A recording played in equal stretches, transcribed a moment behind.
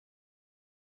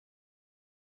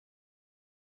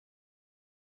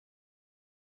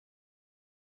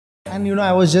And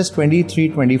I was just 23,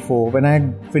 24 when I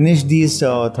had finished these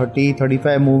 30,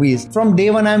 35 movies. From day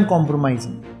one, I am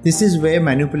compromising. This is where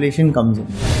manipulation comes in.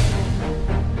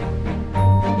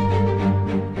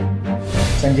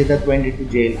 Sanjay Dutt went into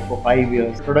jail for 5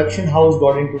 years. Production house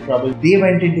got into trouble. They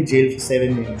went into jail for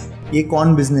 7 years. ये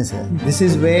कौन business है? This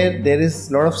is where there is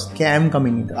a lot of scam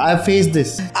coming in. I have faced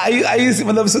this.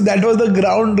 So that was the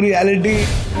ground reality.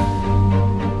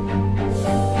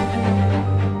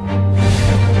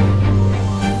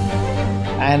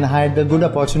 And I had a good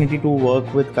opportunity to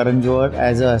work with Karan Johar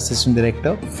as an assistant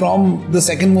director. From the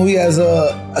second movie as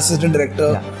a assistant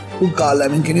director to Kaal,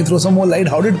 can you throw some more light?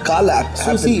 How did Kaal act?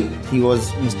 So see, he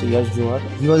was Mr. Yash Johar.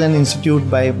 He was an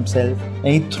institute by himself. And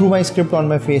he threw my script on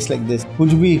my face like this.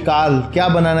 कुछ भी Kaal, क्या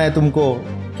बनाना है तुमको?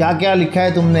 क्या लिखा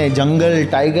है तुमने? Jungle,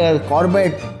 Tiger,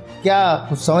 Corbett, क्या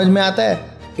कुछ समझ में आता है?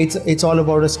 It's all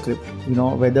about a script.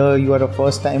 Whether you are a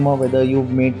first timer, whether you've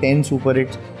made 10 super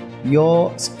hits,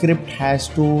 your script has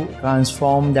to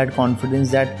transform that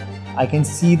confidence that I can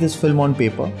see this film on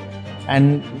paper,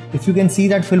 and if you can see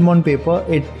that film on paper,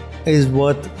 it is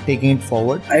worth taking it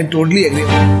forward. I totally agree.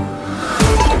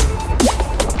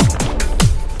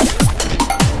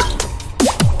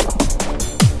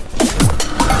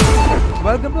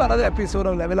 Welcome to another episode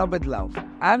of Level Up with Love.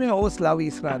 I'm your host Love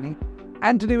Israni,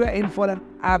 and today we're in for an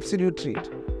absolute treat.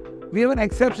 We have an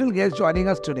exceptional guest joining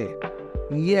us today.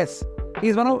 Yes,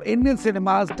 he's one of Indian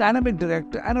cinema's dynamic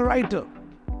director and a writer.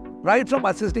 Right from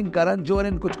assisting Karan Johar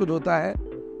in Kuch Kuch Hota Hai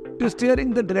to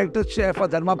steering the director's chair for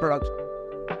Dharma Production,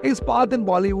 his path in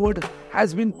Bollywood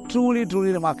has been truly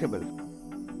remarkable.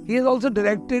 He has also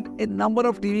directed a number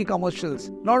of TV commercials,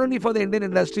 not only for the Indian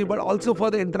industry but also for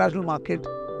the international market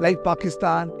like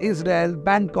Pakistan, Israel,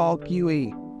 Bangkok,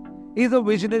 UAE. He is a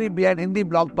visionary behind Hindi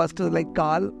blockbusters like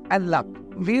Kaal and Luck.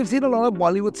 We've seen a lot of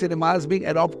Bollywood cinemas being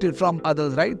adopted from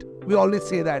others, right? We always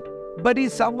say that. But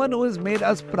he's someone who has made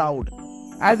us proud,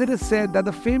 as it is said that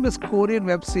the famous Korean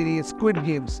web series Squid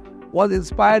Games was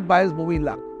inspired by his movie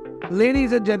Luck.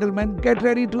 Ladies and gentlemen, get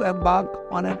ready to embark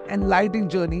on an enlightening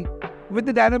journey with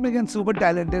the dynamic and super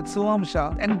talented Soham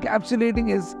Shah, encapsulating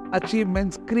his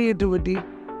achievements, creativity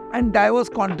and diverse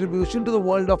contribution to the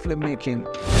world of filmmaking.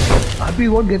 Abhi,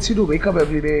 what gets you to wake up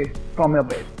every day from your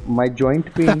bed? My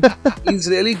joint pain. He's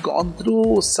really gone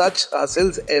through such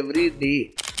hassles every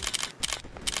day.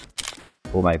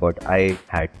 Oh my god, I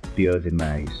had tears in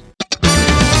my eyes.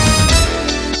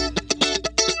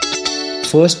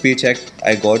 First paycheck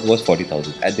I got was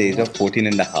 40,000 at the age of 14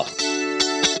 and a half.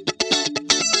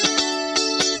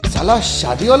 साला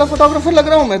शादी वाला photographer लग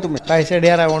रहा हूँ मैं तुम्हें. I said,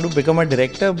 I want to become a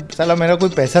director. साला मेरा कोई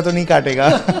पैसा तो नहीं काटेगा.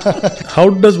 How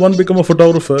does one become a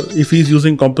photographer if he's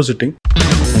using compositing?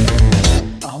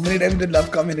 How many times did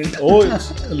love come in it? Oh,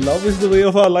 love is the way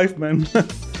of our life, man.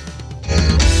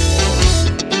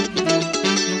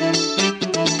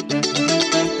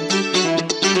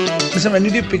 Listen, when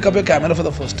did you pick up your camera for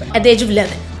the first time? At the age of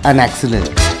 11. An accident.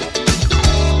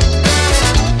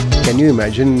 Can you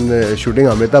imagine shooting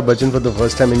Amitabh Bachchan for the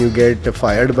first time and you get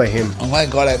fired by him? Oh my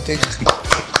god, I think.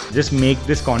 Just make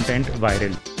this content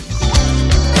viral.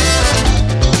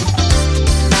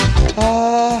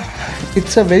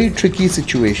 It's a very tricky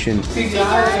situation.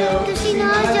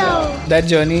 That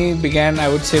journey began, I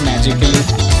would say, magically.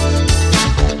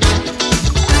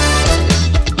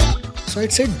 So I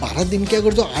said, 12 दिन के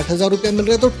अगर जो 8,000 रुपया मिल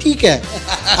रहा है तो ठीक है.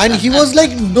 And he was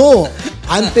like, no,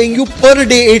 I'm paying you per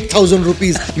day 8,000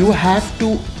 rupees. You have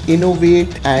to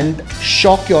innovate and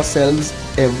shock yourselves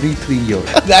every 3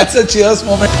 years. That's a cheers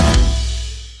moment.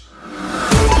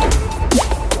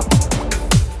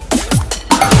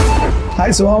 Hi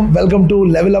Soham, welcome to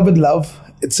Level Up with Love.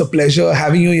 It's a pleasure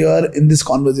having you here in this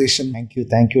conversation.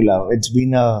 Thank you, love. It's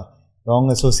been a long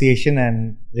association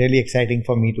and really exciting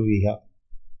for me to be here.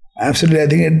 Absolutely. I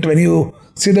think when you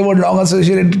see the word long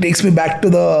association, it takes me back to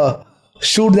the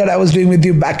shoot that I was doing with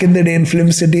you back in the day in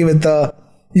Film City with a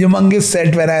humongous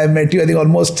set when I met you, I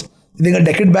think a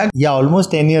decade back. Yeah,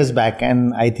 almost 10 years back.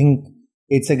 And I think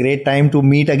it's a great time to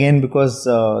meet again because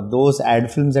those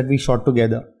ad films that we shot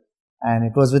together, and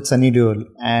it was with Sunny Deol,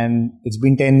 and it's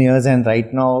been 10 years and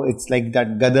right now it's like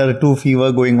that Gadar 2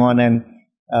 fever going on, and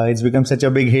it's become such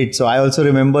a big hit. So I also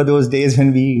remember those days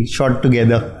when we shot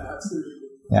together.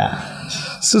 Yeah.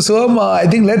 So Soham, I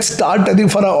think let's start.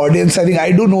 For our audience,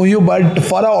 I do know you, but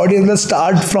for our audience, let's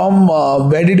start from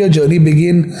where did your journey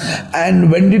begin,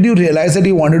 and when did you realize that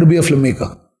you wanted to be a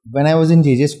filmmaker? When I was in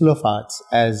JJ School of Arts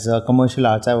as commercial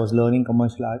arts, I was learning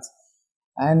commercial arts,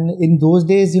 and in those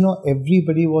days,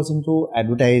 everybody was into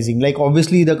advertising. Like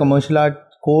obviously, the commercial art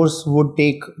course would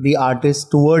take the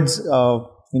artist towards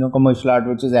commercial art,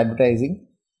 which is advertising,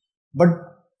 but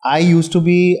I used to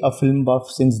be a film buff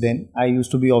since then. I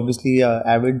used to be obviously an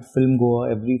avid film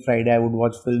goer. Every Friday I would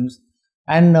watch films.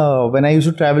 And when I used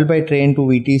to travel by train to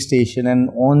VT station, and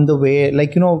on the way,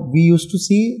 like, we used to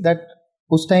see that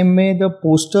us time mein the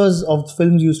posters of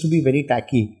films used to be very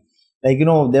tacky. Like,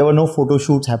 there were no photo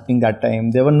shoots happening that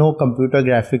time. There were no computer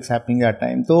graphics happening that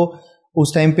time. So,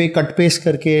 us time pe cut paste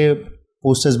karke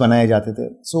posters बनाए जाते थे.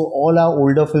 So all our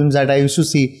older films that I used to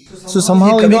see. So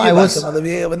somehow, I was...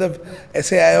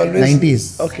 ऐसे I always...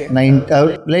 90s. Okay.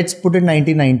 Let's put it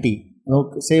 1990.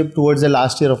 Say towards the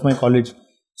last year of my college.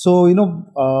 So,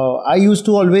 I used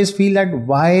to always feel that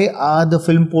why are the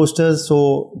film posters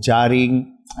so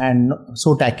jarring and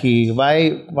so tacky?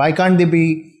 Why can't they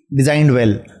be designed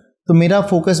well? So, my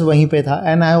focus वहीं पे था,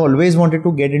 and I always wanted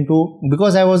to get into,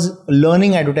 because I was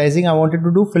learning advertising, I wanted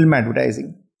to do film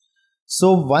advertising.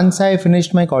 So once I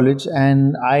finished my college,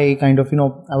 and I kind of,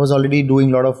 I was already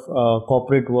doing a lot of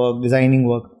corporate work, designing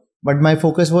work, but my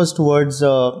focus was towards,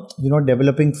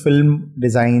 developing film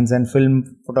designs and film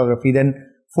photography. Then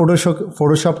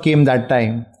Photoshop came that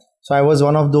time. So I was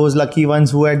one of those lucky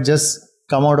ones who had just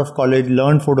come out of college,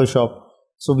 learned Photoshop.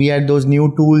 So we had those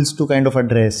new tools to kind of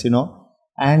address,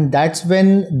 and that's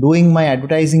when doing my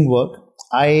advertising work,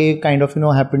 I kind of,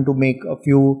 happened to make a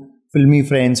few filmy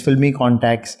friends, filmy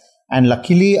contacts. And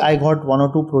luckily, I got one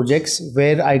or two projects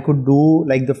where I could do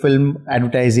like the film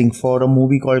advertising for a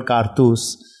movie called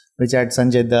Kartoos, which had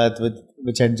Sanjay Dutt,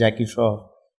 which had Jackie Shroff,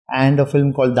 and a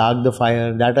film called Daag the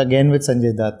Fire, that again with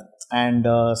Sanjay Dutt, and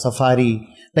Safari.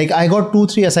 Like I got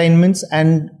 2-3 assignments,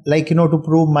 and to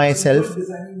prove myself.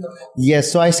 Yes,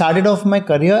 so I started off my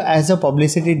career as a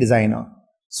publicity designer.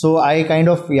 So I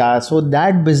so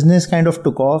that business kind of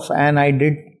took off, and I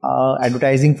did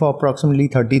advertising for approximately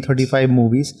 30-35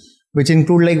 movies, which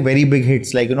include like very big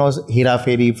hits like Hera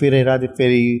Fairy, Fir Hera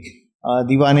Fairy,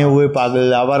 Deewane Hue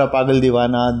Pagal, Awara Pagal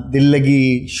Deewana, Dil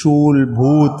Lagi, Shool,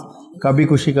 Bhoot, Kabhi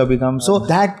Khushi Kabhi Gham. So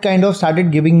that kind of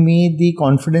started giving me the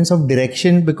confidence of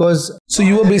direction, because... So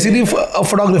you were basically a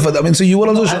photographer. I mean, so you were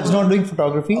also... I was not doing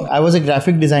photography. I was a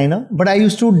graphic designer, but I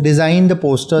used to design the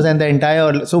posters and the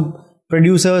entire... So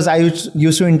producers, I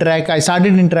used to interact. I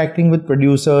started interacting with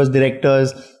producers,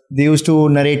 directors. They used to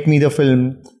narrate me the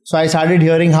film. So I started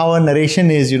hearing how a narration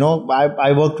is,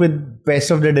 I worked with best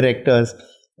of the directors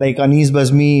like Anees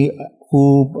Bazmi,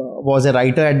 who was a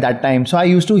writer at that time. So I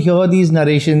used to hear these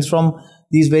narrations from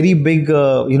these very big,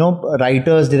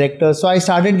 writers, directors. So I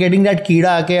started getting that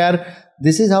keeda, ke yaar,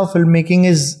 this is how filmmaking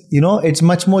is, it's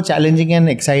much more challenging and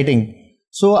exciting.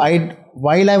 So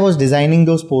while I was designing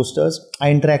those posters,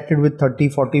 I interacted with 30,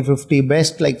 40, 50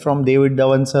 best, like from David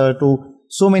Dhawan sir to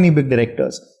so many big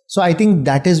directors. So I think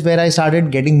that is where I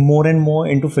started getting more and more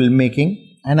into filmmaking.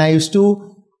 And I'll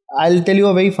tell you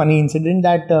a very funny incident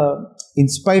that in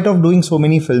spite of doing so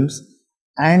many films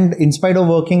and in spite of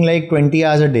working like 20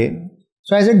 hours a day,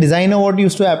 so as a designer, what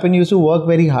used to happen, you used to work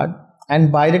very hard.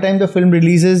 And by the time the film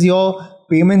releases, your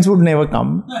payments would never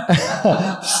come.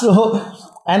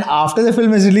 And after the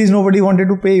film is released, nobody wanted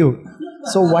to pay you.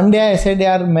 So one day I said,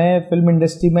 yaar, main film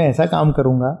industry mein aisa kaam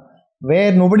karunga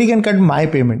where nobody can cut my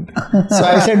payment. So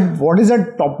I said, what is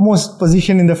the topmost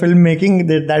position in the filmmaking?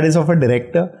 That is of a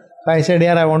director. So I said,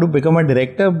 yaar, I want to become a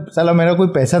director. Sala mera koi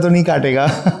paisa to nahi katega.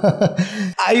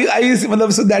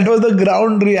 So that was the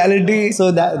ground reality.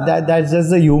 So that's just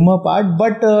the humor part.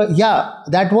 But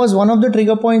that was one of the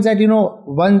trigger points that,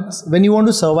 once when you want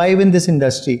to survive in this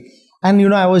industry.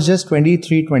 And, I was just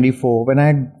 23, 24 when I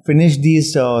had finished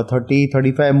these 30,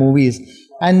 35 movies.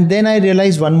 And then I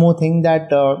realized one more thing, that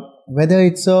whether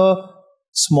it's a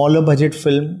smaller budget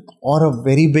film or a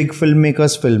very big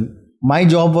filmmaker's film, my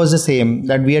job was the same,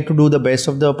 that we had to do the best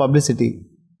of the publicity.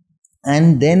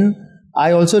 And then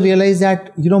I also realized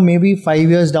that, maybe 5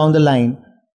 years down the line,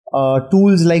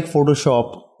 tools like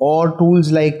Photoshop or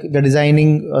tools like the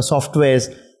designing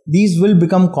softwares, these will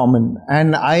become common.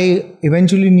 And I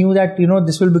eventually knew that,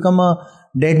 this will become a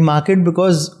dead market,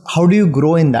 because how do you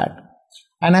grow in that?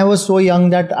 And I was so young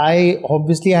that I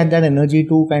obviously had that energy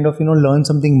to kind of, learn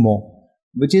something more,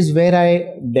 which is where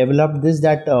I developed this,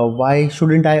 that why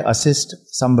shouldn't I assist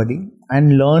somebody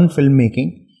and learn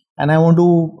filmmaking? And I want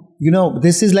to,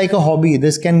 this is like a hobby.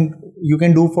 You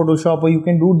can do Photoshop or you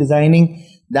can do designing.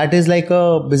 That is like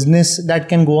a business that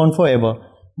can go on forever.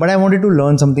 But I wanted to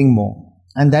learn something more.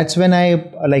 And that's when I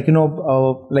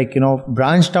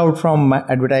branched out from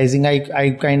advertising.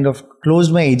 I kind of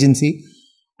closed my agency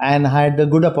and had the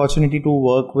good opportunity to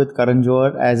work with Karan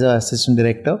Johar as an assistant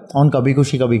director on Kabhi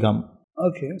Khushi Kabhi Gham.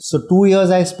 Okay. So 2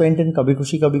 years I spent in Kabhi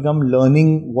Khushi Kabhi Gham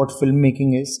learning what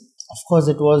filmmaking is. Of course,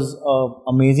 it was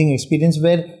an amazing experience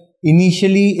where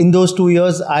initially in those 2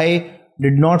 years I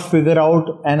did not figure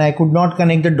out, and I could not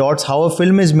connect the dots how a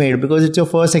film is made, because it's your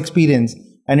first experience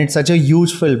and it's such a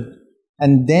huge film.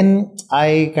 And then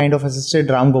I kind of assisted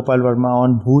Ram Gopal Verma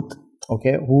on Bhoot,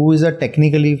 okay, who is a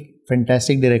technically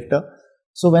fantastic director.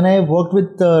 So when I worked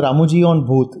with Ramuji on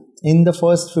Bhoot, in the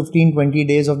first 15-20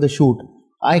 days of the shoot,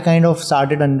 I kind of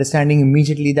started understanding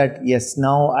immediately that yes,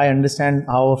 now I understand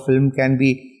how a film can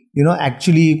be,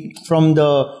 actually from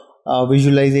the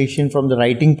visualization, from the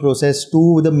writing process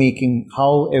to the making,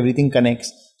 how everything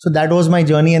connects. So that was my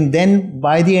journey. And then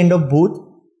by the end of Bhoot,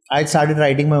 I started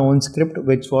writing my own script,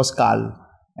 which was Kaal.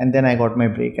 And then I got my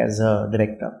break as a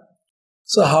director.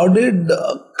 So how did,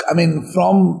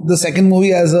 from the second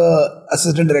movie as a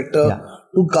assistant director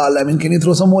to Kaal, can you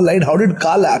throw some more light? How did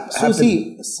Kaal happen? So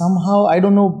see, somehow, I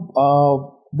don't know,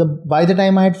 by the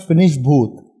time I had finished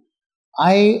Bhoot,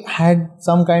 I had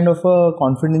some kind of a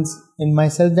confidence in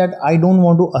myself that I don't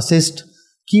want to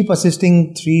keep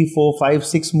assisting 3, 4, 5,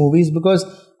 6 movies, because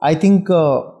I think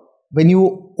when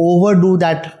you overdo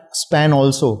that span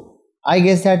also, I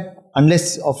guess that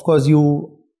unless, of course,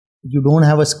 you don't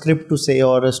have a script to say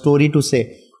or a story to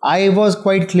say, I was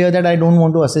quite clear that I don't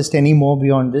want to assist any more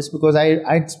beyond this, because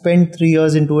I'd spent 3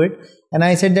 years into it, and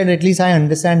I said that at least I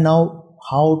understand now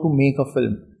how to make a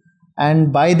film.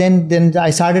 And by then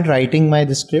I started writing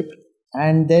the script,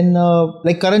 and then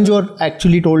like Karan Johar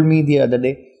actually told me the other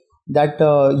day that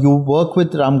you work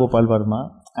with Ram Gopal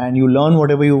Verma and you learn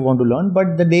whatever you want to learn,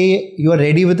 but the day you are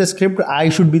ready with the script, I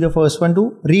should be the first one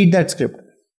to read that script.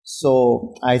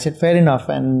 So I said fair enough,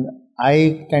 and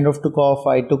I kind of took off.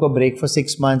 I took a break for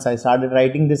 6 months. I started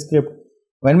writing the script.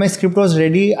 When my script was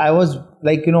ready, I was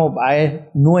like, I had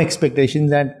no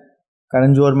expectations that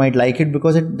Karan Johar might like it,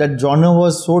 because that genre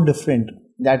was so different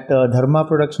that Dharma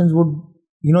Productions would,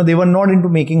 they were not into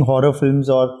making horror films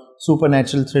or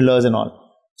supernatural thrillers and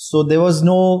all. So there was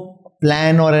no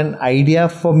plan or an idea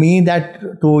for me that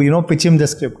to, pitch him the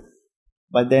script.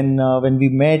 But then when we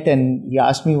met and he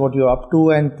asked me what you're up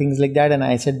to and things like that, and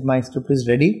I said my script is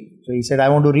ready. So he said, I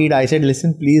want to read. I said,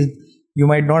 listen, please, you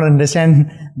might not understand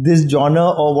this genre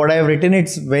or what I've written.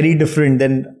 It's very different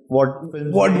than what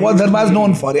Dharma is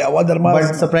known for. Yeah, what Dharma.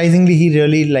 But surprisingly, he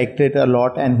really liked it a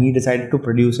lot, and he decided to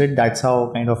produce it. That's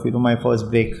how kind of my first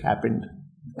break happened.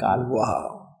 Kaal.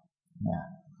 Wow. Yeah.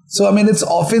 So it's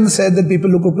often said that people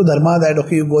look up to Dharma, that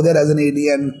okay, you go there as an AD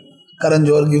and Karan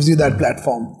Johar gives you that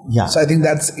platform. Yeah. So I think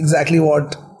that's exactly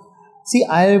what. See,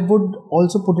 I would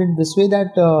also put it this way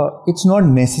that it's not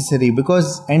necessary,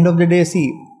 because end of the day,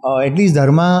 at least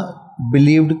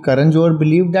Karan Johar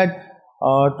believed that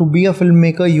to be a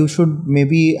filmmaker, you should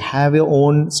maybe have your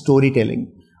own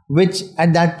storytelling, which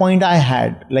at that point I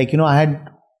had. I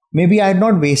had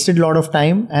not wasted a lot of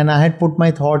time, and I had put my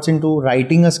thoughts into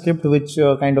writing a script which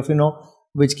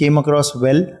which came across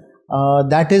well.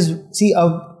 That is,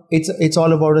 it's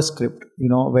all about a script.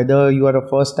 Whether you are a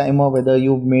first timer, whether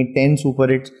you've made 10 super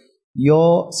hits,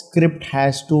 your script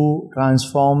has to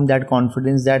transform that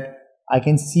confidence that I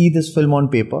can see this film on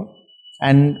paper.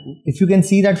 And if you can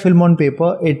see that film on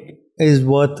paper, it is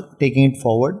worth taking it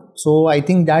forward. So I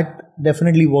think that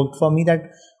definitely worked for me,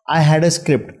 that I had a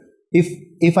script.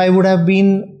 If I would have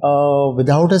been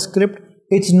without a script,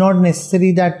 it's not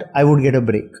necessary that I would get a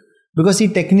break. Because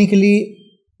technically,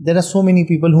 there are so many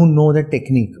people who know the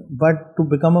technique. But to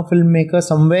become a filmmaker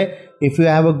somewhere, if you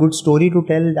have a good story to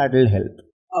tell, that will help.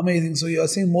 Amazing. So you're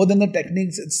saying more than the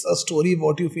techniques, it's a story,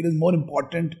 what you feel is more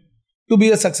important to be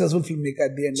a successful filmmaker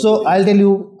at the end of the day. So I'll tell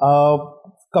you, a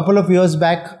couple of years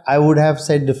back, I would have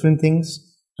said different things.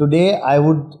 Today, I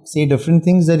would say different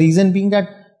things. The reason being that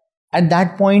at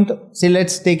that point, say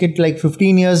let's take it like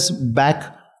 15 years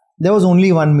back, there was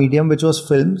only one medium, which was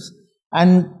films.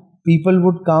 And people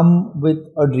would come with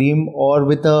a dream or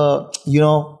with a,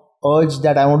 urge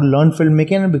that I want to learn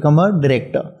filmmaking and become a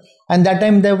director. And that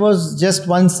time there was just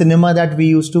one cinema that we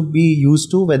used to be used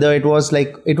to, whether it was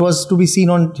to be seen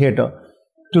on theatre.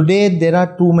 Today, there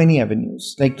are too many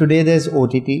avenues. Like today, there's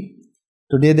OTT.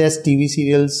 Today, there's TV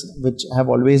serials, which have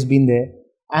always been there.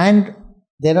 And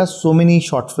there are so many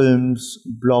short films,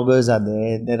 bloggers are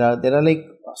there. There are like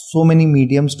so many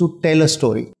mediums to tell a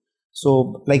story.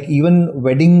 So like even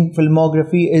wedding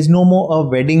filmography is no more a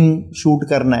wedding shoot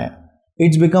karna hai.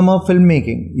 It's become a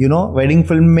filmmaking. Wedding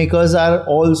filmmakers are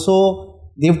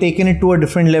also, they've taken it to a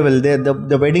different level.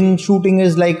 The wedding shooting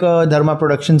is like a Dharma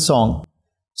production song.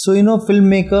 So,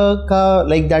 filmmaker ka,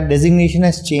 like that designation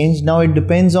has changed. Now it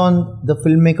depends on the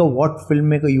filmmaker, what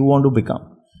filmmaker you want to become.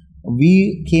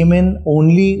 We came in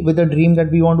only with a dream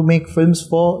that we want to make films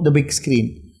for the big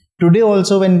screen. Today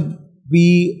also, when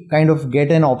we kind of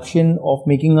get an option of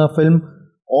making a film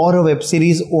or a web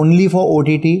series only for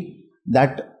OTT,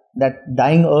 that that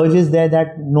dying urge is there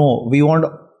that no, we want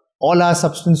all our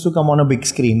substance to come on a big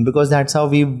screen because that's how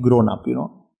we've grown up, you know.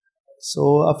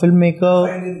 So a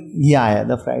filmmaker, yeah,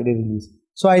 the Friday release.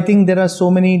 So I think there are so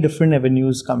many different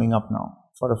avenues coming up now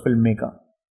for a filmmaker.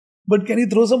 But can you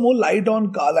throw some more light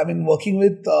on Carl? I mean, working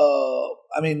with,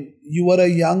 you were a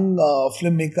young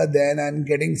filmmaker then and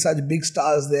getting such big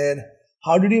stars there.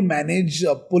 How did you manage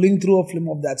pulling through a film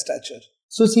of that stature?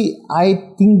 So see, I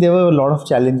think there were a lot of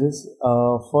challenges.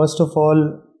 First of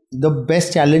all, the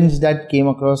best challenge that came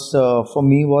across for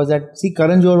me was that, see,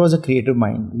 Karan Johar was a creative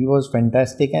mind. He was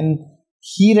fantastic and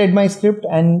he read my script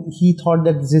and he thought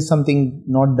that this is something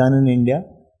not done in India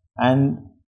and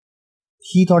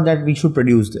he thought that we should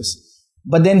produce this.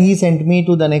 But then he sent me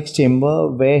to the next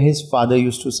chamber where his father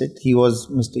used to sit. He was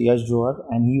Mr. Yash Johar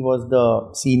and he was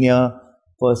the senior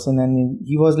person and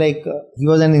he was like, he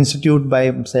was an institute by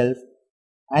himself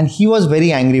and he was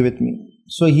very angry with me.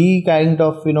 So he kind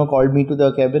of, called me to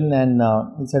the cabin and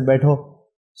he said, "Baitho."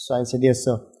 So I said, "Yes,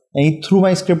 sir." And he threw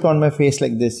my script on my face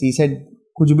like this. He said,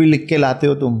 "कुछ भी लिख के लाते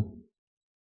हो तुम,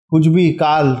 कुछ भी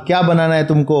काल, क्या बनाना है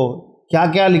तुमको, क्या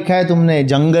क्या लिखा है तुमने,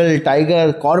 जंगल,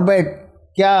 टाइगर, कॉर्बेट,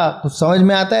 क्या कुछ समझ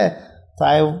में आता है?" So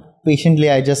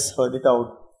I just heard it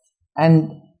out. And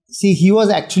see, he was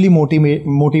actually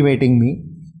motivating me.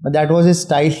 But that was his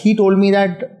style. He told me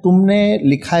that तुमने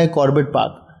लिखा है कॉर्बेट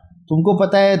पार्क. तुमको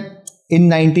पता है in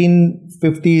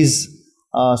 1950s,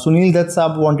 Sunil Dutt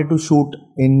Saab wanted to shoot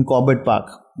in Corbett Park,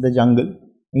 the jungle.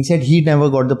 He said he never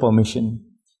got the permission.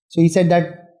 So he said that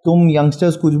तुम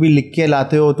youngsters कुछ भी लिख के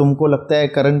लाते हो, तुमको लगता है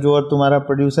करण जौहर तुम्हारा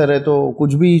प्रोड्यूसर है तो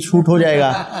कुछ भी शूट हो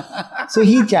जाएगा. So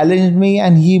he challenged me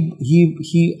and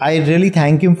I really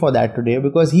thank him for that today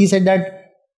because he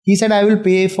said I will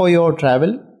pay for your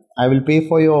travel, I will pay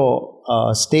for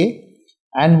your stay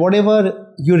and whatever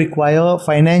you require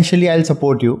financially I'll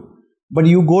support you. But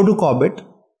you go to Corbett,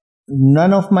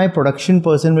 none of my production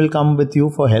person will come with you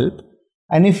for help.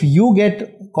 And if you get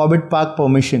Corbett Park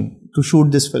permission to shoot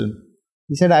this film,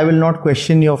 he said, I will not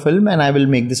question your film and I will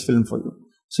make this film for you.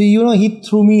 So, he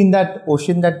threw me in that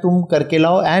ocean that tum karke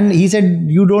lao. And he said,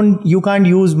 you can't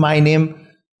use my name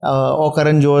or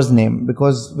Karan Johar's name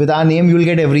because with our name, you will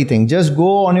get everything. Just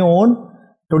go on your own.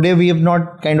 Today, we have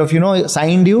not kind of,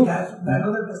 signed you. That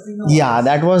was the testing. Yeah,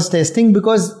 that was testing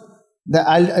because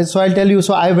I'll tell you.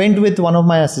 So I went with one of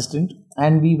my assistants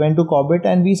and we went to Corbett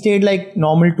and we stayed like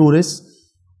normal tourists.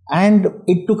 And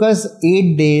it took us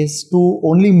 8 days to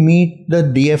only meet the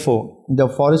DFO, the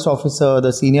forest officer,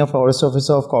 the senior forest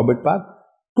officer of Corbett Park.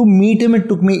 To meet him, it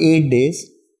took me 8 days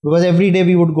because every day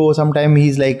we would go. Sometimes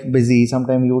he's like busy.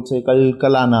 Sometimes he would say,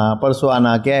 kal aana, parso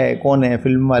aana, kya hai, kaun hai,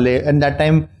 film wale. And that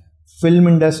time, film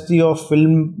industry or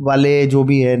film wale jo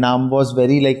bhi hai, naam was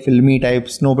very like filmy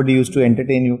types. Nobody used to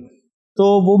entertain you. तो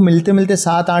वो मिलते मिलते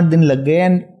 7-8 दिन लग गए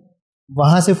and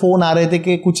वहाँ से phone आ रहे थे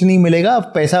कि कुछ नहीं मिलेगा,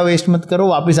 पैसा वेस्ट मत करो,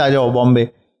 वापस आ जाओ बॉम्बे.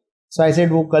 सो आई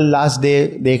सेड वो कल लास्ट डे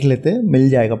देख लेते, मिल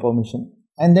जाएगा permission.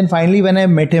 And then finally when I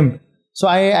met him, so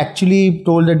I actually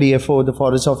told the DFO, the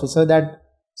forest officer, that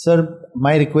sir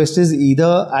my request is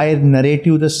either I narrate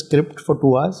you the script for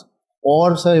 2 hours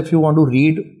or sir if you want to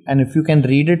read and if you can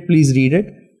read it, please read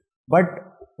it. But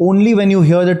only when you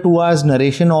hear the 2 hours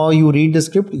narration or you read the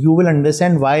script, you will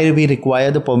understand why we require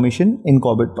the permission in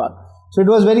Corbett Park. So it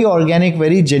was very organic,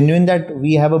 very genuine that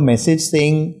we have a message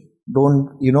saying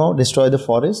don't, destroy the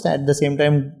forest. At the same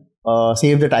time,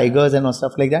 save the tigers and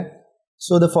stuff like that.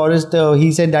 So the forest,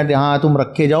 he said that, हाँ तुम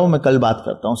रख के जाओ, मैं कल बात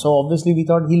करता हूँ. So obviously we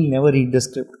thought he'll never read the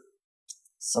script.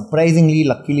 Surprisingly,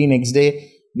 luckily next day,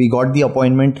 we got the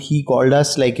appointment. He called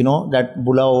us that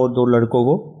bulao do ladko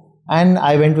ko. And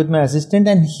I went with my assistant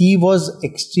and he was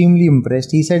extremely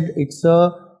impressed. He said it's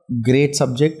a great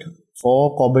subject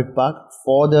for Corbett Park,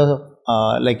 for the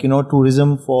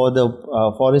tourism, for the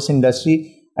forest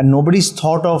industry. And nobody's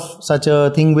thought of such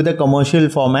a thing with a commercial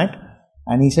format.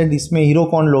 And he said, इसमें hero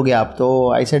कौन लोगे आप? तो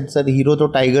I said, sir hero तो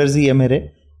tigers ही है मेरे,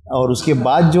 और उसके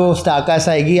बाद जो स्टारकास्ट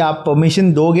आएगी आप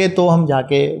परमिशन दोगे तो हम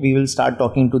जाके we will start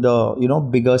talking to the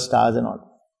bigger stars and all.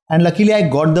 And luckily I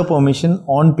got the permission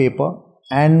on paper.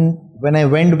 And when I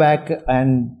went back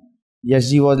and Yash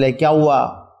ji was like, क्या हुआ,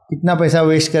 कितना पैसा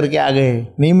वेस्ट करके आ गए,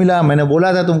 नहीं मिला, मैंने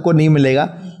बोला था तुमको नहीं मिलेगा.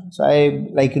 So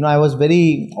I was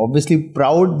very obviously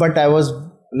proud, but I was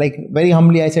very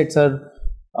humbly I said, sir,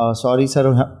 sorry sir,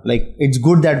 it's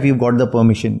good that we've got the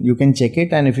permission, you can check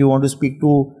it, and if you want to speak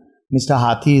to Mr.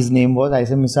 Hathi, his name was, I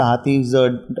said Mr. Hathi is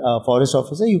a forest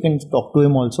officer, you can talk to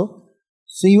him also.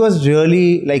 So he was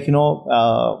really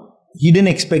he didn't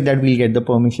expect that we'll get the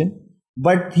permission,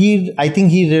 but I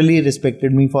think he really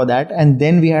respected me for that. And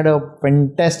then we had a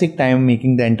fantastic time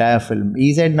making the entire film.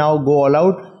 He said, now go all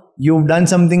out, you've done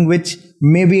something which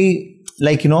maybe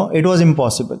like, it was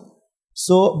impossible.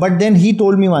 So, but then he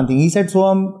told me one thing. He said, so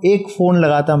एक phone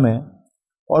लगाता मैं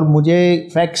और मुझे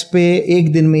fax पे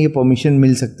एक दिन में ये परमिशन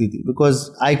मिल सकती थी because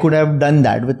I could have done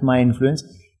that with my influence.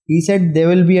 He said there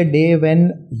will be a day when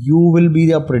you will be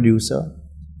a producer,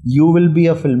 you will be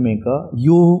a filmmaker,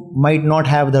 you might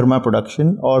not have Dharma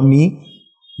production or me,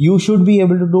 you should be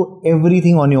able to do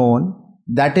everything on your own.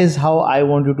 That is how I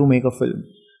want you to make a film.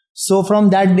 So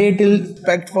from that day till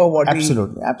Respect for what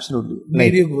absolutely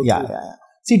made you go yeah. through.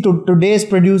 See, today's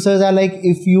producers are like,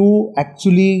 if you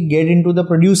actually get into the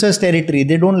producer's territory,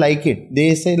 they don't like it.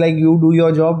 They say like, you do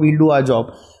your job, we'll do our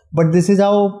job. But this is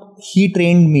how he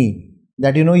trained me,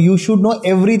 that you should know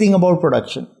everything about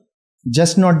production,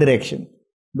 just not direction,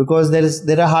 because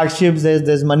there are hardships,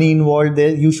 there's money involved.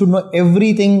 You should know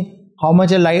everything, how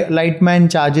much a light man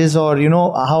charges, or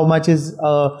how much is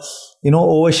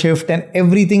overshift, and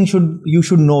everything you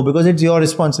should know, because it's your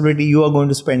responsibility. You are going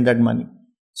to spend that money.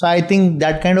 So I think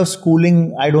that kind of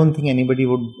schooling, I don't think anybody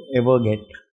would ever get.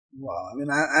 Wow, I mean,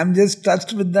 I'm just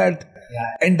touched with that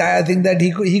entire thing, that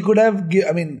he could have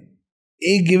given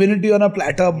it to you on a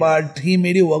platter, but he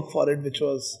made you work for it, which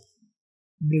was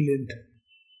brilliant.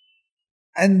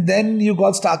 And then you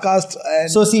got Starcast.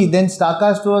 So see, then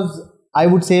Starcast was, I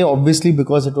would say, obviously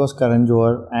because it was Karan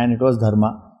Johar and it was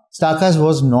Dharma. Starcast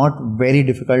was not very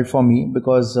difficult for me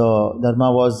because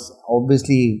Dharma was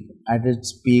obviously at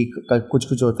its peak. Kuch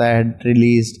Kuch Hota Hai had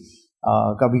released,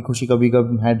 Kabhi Khushi Kabhi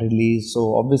Gum had released.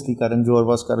 So obviously Karan Johar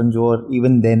was Karan Johar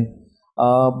even then.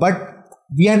 But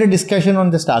we had a discussion on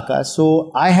the Starcast.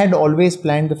 So I had always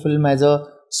planned the film as a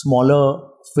smaller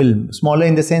film. Smaller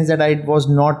in the sense that I was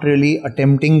not really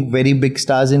attempting very big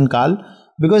stars in Kaal,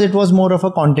 because it was more of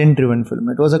a content-driven film.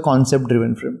 It was a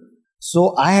concept-driven film.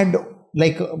 So I had,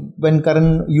 like, when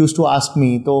Karan used to ask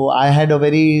me, so I had a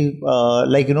very,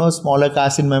 smaller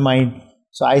cast in my mind.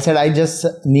 So I said, I just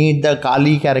need the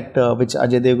Kali character, which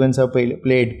Ajay Devgan sir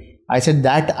played. I said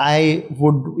that I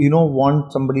would,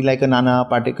 want somebody like a Nana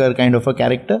Patekar kind of a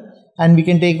character, and we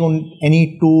can take on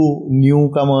any two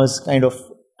newcomers kind of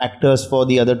actors for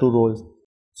the other two roles.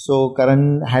 So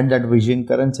Karan had that vision.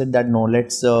 Karan said that no,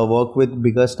 let's work with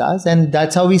bigger stars, and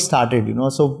that's how we started.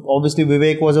 So obviously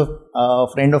Vivek was a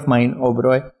friend of mine,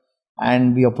 Oberoi,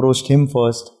 and we approached him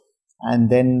first, and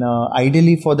then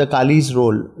ideally for the Kali's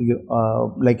role,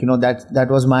 that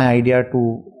was my idea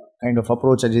to kind of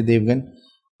approach Ajay Devgan,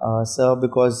 sir,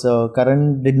 because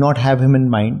Karan did not have him in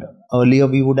mind. Earlier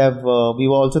we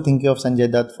were also thinking of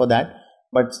Sanjay Dutt for that.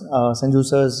 But Sanju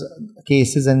sir's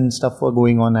cases and stuff were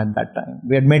going on at that time.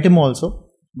 We had met him also,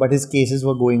 but his cases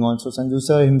were going on. So Sanju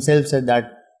sir himself said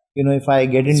that, if I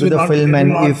get into the film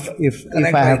and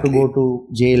if I have to go to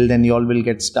jail, then you all will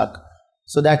get stuck.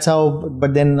 So that's how.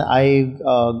 But then I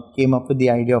came up with the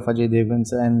idea of Ajay Devgan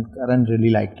sir, and Karan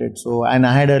really liked it. So, and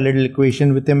I had a little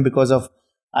equation with him because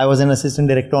I was an assistant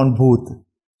director on Booth.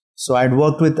 So I'd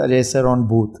worked with Ajay sir on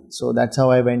Booth. So that's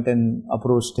how I went and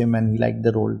approached him, and he liked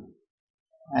the role.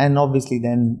 And obviously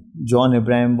then John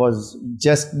Abraham was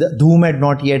just, Dhoom had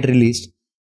not yet released,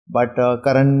 but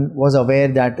Karan was aware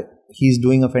that he's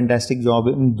doing a fantastic job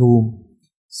in Dhoom.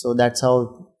 So that's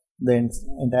how the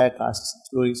entire cast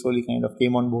slowly kind of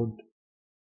came on board.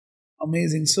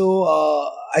 Amazing. So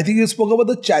I think you spoke about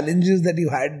the challenges that you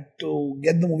had to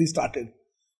get the movie started.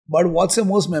 But what's the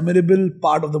most memorable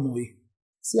part of the movie?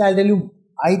 See, I'll tell you,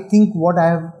 I think what I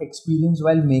have experienced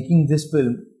while making this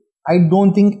film, I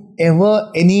don't think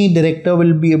ever any director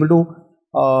will be able to,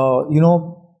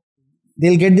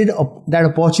 they'll get that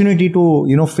opportunity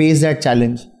to, face that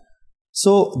challenge.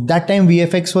 So that time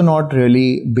VFX were not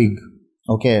really big,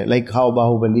 okay, like how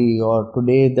Bahubali or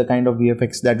today the kind of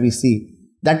VFX that we see.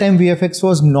 That time VFX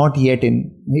was not yet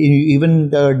in,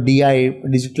 even the DI,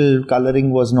 digital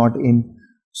coloring was not in.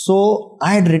 So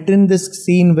I had written this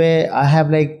scene where I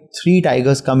have like 3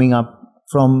 tigers coming up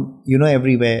from,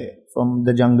 everywhere. From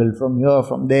the jungle, from here,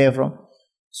 from there,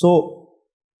 so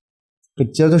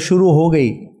picture to shuru ho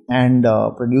gayi, and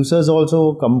producers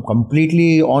also come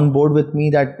completely on board with me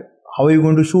that how are you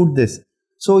going to shoot this?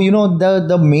 So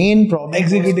the main problem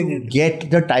executing was to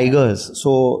get the tigers.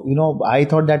 So I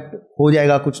thought that ho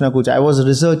jayega kuch na kuch. I was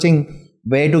researching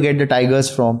where to get the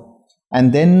tigers from,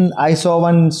 and then I saw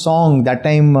one song that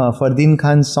time. Fardeen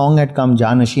Khan's song had come,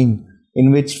 Janashin, in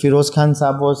which Firoz Khan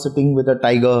Saab was sitting with a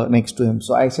tiger next to him.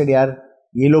 So I said, yaar,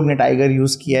 ye log ne tiger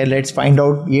use kiya hai, let's find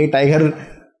out ye tiger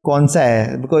kaun sa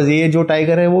hai, because ye jo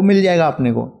tiger hai, wo mil jayega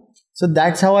apne ko. So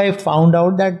that's how I found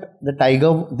out that the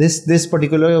tiger, this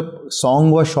particular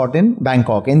song was shot in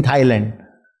Bangkok, in Thailand.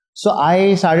 So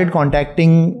I started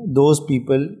contacting those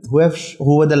people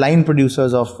who were the line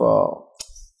producers of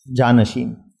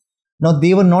Janasheen. Now,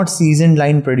 they were not seasoned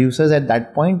line producers at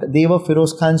that point. They were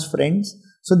Feroz Khan's friends.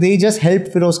 So they just helped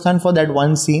Feroz Khan for that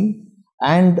one scene.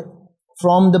 And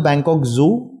from the Bangkok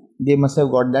Zoo, they must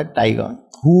have got that tiger,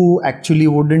 who actually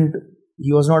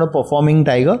he was not a performing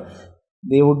tiger.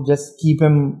 They would just keep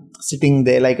him sitting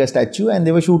there like a statue, and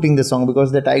they were shooting the song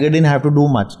because the tiger didn't have to do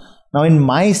much. Now, in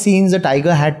my scenes, the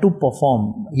tiger had to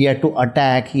perform. He had to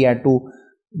attack. He had to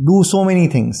do so many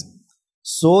things.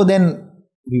 So then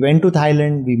we went to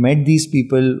Thailand. We met these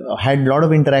people, had a lot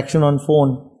of interaction on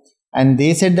phone. And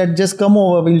they said that just come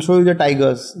over, we'll show you the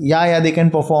tigers. Yeah, they can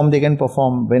perform.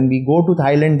 When we go to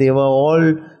Thailand, they were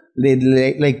all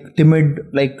like timid,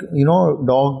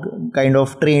 dog kind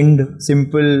of trained,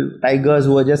 simple tigers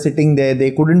who were just sitting there.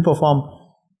 They couldn't perform.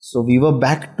 So we were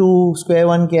back to square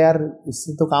one कि यार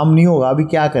इससे तो काम नहीं होगा, अभी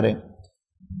क्या करें?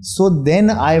 So then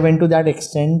I went to that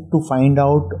extent to find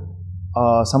out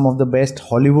some of the best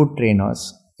Hollywood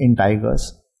trainers in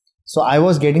tigers. So I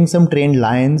was getting some trained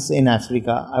lions in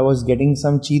Africa. I was getting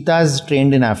some cheetahs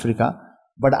trained in Africa.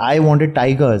 But I wanted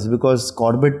tigers because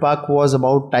Corbett Park was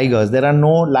about tigers. There are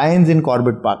no lions in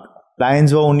Corbett Park.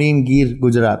 Lions were only in Gir,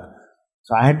 Gujarat.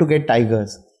 So I had to get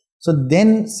tigers. So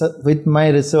then with my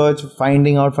research,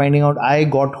 finding out, I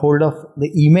got hold of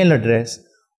the email address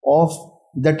of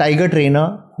the tiger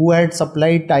trainer who had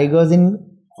supplied tigers in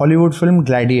Hollywood film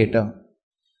Gladiator.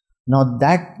 Now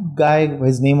that guy,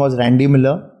 his name was Randy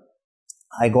Miller.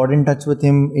 I got in touch with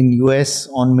him in US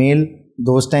on mail.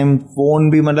 Those time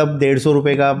phone भी मतलब 150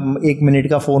 रुपए का 1 minute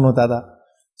का phone होता था.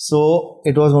 So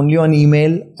it was only on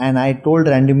email, and I told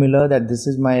Randy Miller that this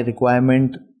is my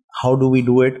requirement. How do we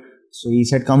do it? So he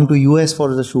said, come to US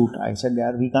for the shoot. I said,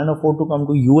 yeah, we can't afford to come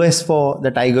to US for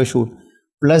the tiger shoot.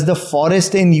 Plus the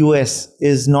forest in US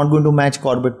is not going to match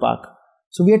Corbett Park.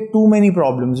 So we had too many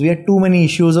problems. We had too many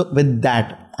issues with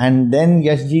that. And then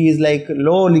Yash ji is like,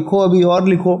 लो लिखो अभी और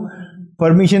लिखो.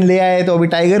 Permission ले आए तो अभी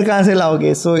tiger कहाँ से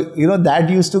लाओगे? So that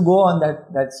used to go on.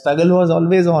 That struggle was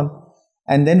always on.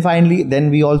 And then finally,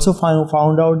 we also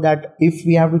found out that if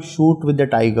we have to shoot with the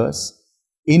tigers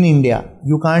in India,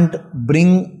 you can't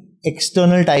bring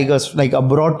external tigers, like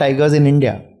abroad tigers in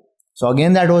India. So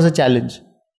again, that was a challenge.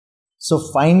 So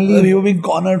finally, you were being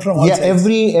cornered from all sides.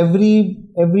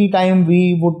 every time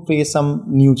we would face some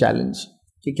new challenge.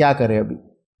 कि क्या करें अभी?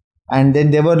 And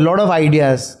then there were a lot of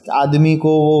ideas. आदमी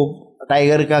को वो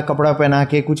tiger का कपड़ा पहना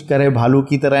के कुछ करे भालू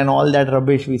की तरह and all that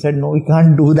rubbish. We said no, we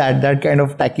can't do that kind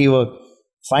of tacky work.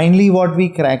 Finally, what we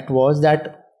cracked was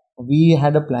that we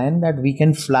had a plan that we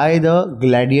can fly the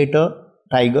Gladiator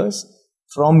tigers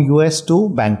from US to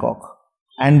Bangkok,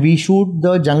 and we shoot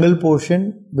the jungle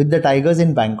portion with the tigers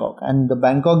in Bangkok, and the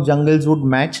Bangkok jungles would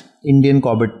match Indian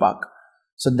Corbett Park.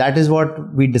 So that is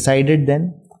what we decided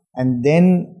then. And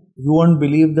then you won't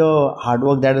believe the hard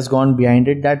work that has gone behind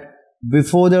it, that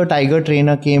before the tiger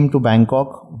trainer came to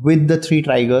Bangkok with the 3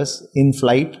 tigers in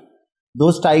flight,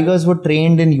 those tigers were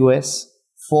trained in US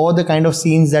for the kind of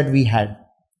scenes that we had.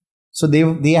 So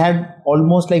they had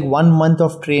almost like 1 month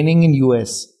of training in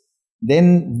US.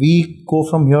 Then we go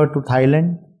from here to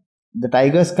Thailand. The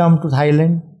tigers come to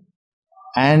Thailand,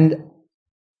 and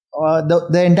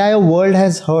the entire world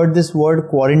has heard this word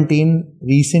quarantine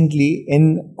recently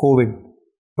in COVID.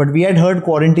 But we had heard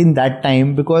quarantine that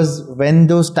time because when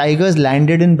those tigers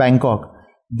landed in Bangkok,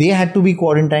 they had to be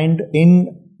quarantined in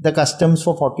the customs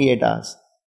for 48 hours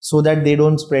so that they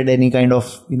don't spread any kind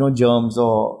of germs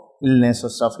or illness or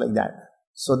stuff like that.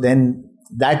 So then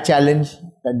that challenge,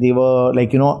 that they were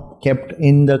kept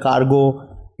in the cargo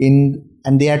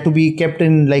and they had to be kept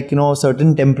in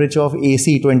certain temperature of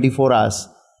AC 24 hours.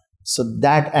 So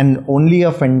that, and only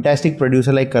a fantastic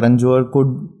producer like Karan Johar could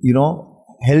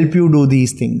help you do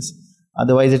these things.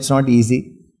 Otherwise it's not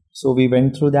easy. So we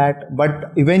went through that,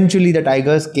 but eventually the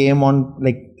tigers came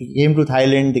to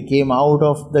Thailand. They came out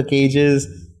of the cages.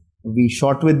 We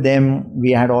shot with them.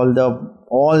 We had all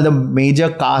the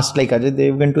major cast, like Ajay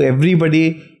Devgan, to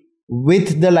everybody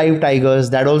with the live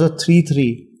tigers. That also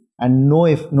 3-3, and no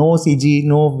CG,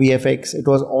 no VFX. It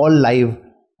was all live,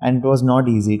 and it was not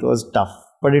easy. It was tough,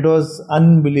 but it was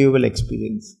unbelievable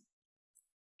experience.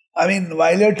 I mean,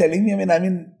 while you're telling me,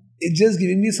 it's just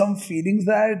giving me some feelings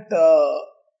that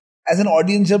as an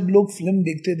audience, जब लोग film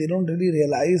देखते, they don't really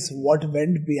realize what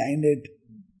went behind it.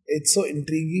 It's so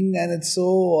intriguing and it's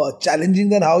so challenging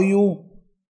that how you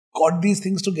got these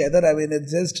things together.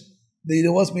 It's just the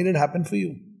universe made it happen for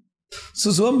you. So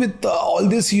Soham, with all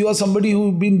this, you are somebody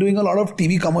who's been doing a lot of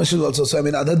TV commercials also. So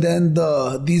other than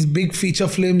these big feature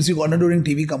films you got to doing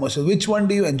TV commercials, which one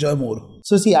do you enjoy more?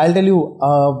 So see, I'll tell you.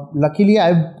 Luckily,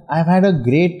 I've had a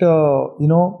great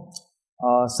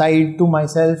side to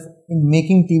myself in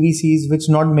making TVCs, which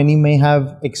not many may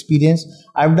have experienced.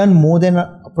 I've done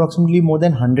approximately more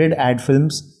than 100 ad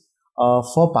films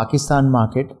for Pakistan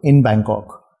market in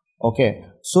Bangkok. Okay,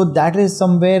 so that is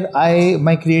somewhere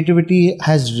my creativity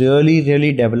has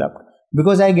really developed,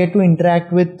 because I get to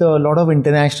interact with a lot of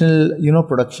international,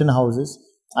 production houses.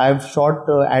 I've shot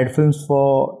ad films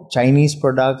for Chinese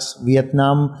products,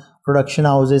 Vietnam production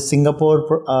houses, Singapore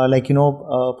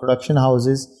production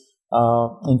houses.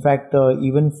 In fact,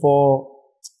 even for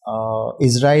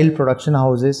Israel production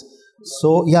houses.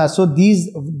 So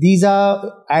these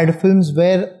are ad films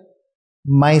where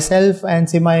myself and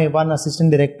say my one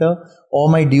assistant director or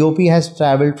my DOP has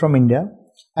traveled from India,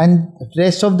 and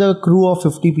rest of the crew of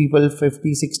 60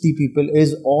 people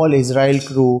is all Israel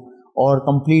crew, or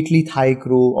completely Thai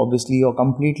crew, obviously, or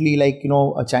completely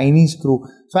a Chinese crew.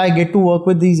 So I get to work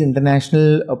with these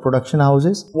international production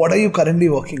houses. What are you currently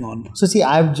working on? So see,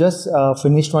 I've just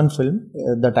finished one film.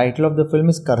 The title of the film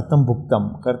is Kartam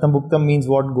Bhuktam. Kartam Bhuktam means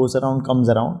what goes around comes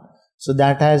around. So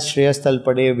that has Shreyas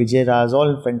Talpade, Vijay Raz,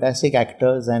 all fantastic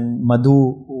actors, and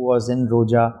Madhu, who was in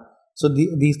Roja. So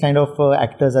these kind of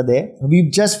actors are there.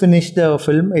 We've just finished the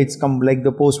film. It's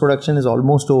the post-production is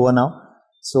almost over now.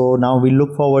 So now we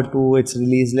look forward to its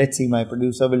release. Let's see, my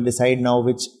producer will decide now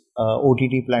which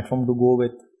OTT platform to go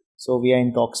with. So we are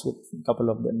in talks with a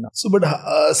couple of them now. So, but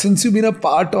since you've been a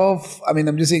part of,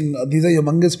 I'm just saying, these are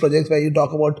humongous projects where you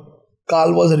talk about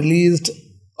Kaal was released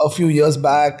a few years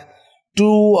back, to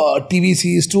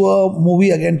TVCs, to a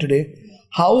movie again today.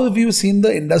 How have you seen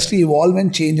the industry evolve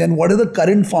and change, and what is the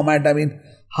current format?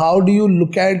 How do you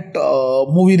look at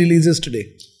movie releases today?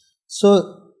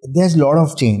 So there's a lot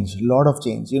of change.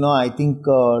 I think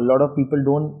a lot of people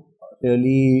don't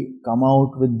really come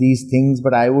out with these things,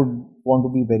 but I would want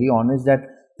to be very honest that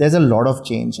there's a lot of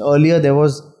change. Earlier there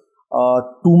was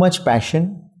too much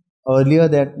passion. Earlier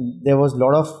there was a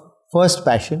lot of first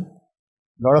passion,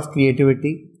 a lot of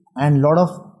creativity, and a lot of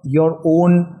your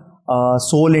own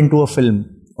soul into a film.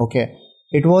 Okay,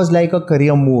 it was like a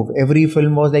career move. Every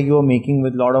film was like you were making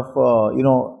with a lot of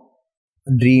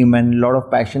dream and a lot of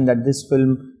passion, that this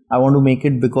film I want to make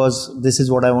it because this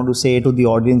is what I want to say to the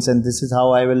audience, and this is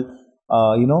how I will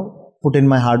put in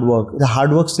my hard work. The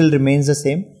hard work still remains the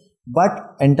same,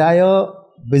 but entire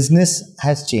business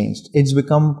has changed. It's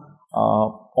become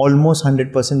almost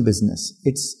 100% business.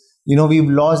 It's we've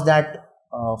lost that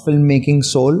filmmaking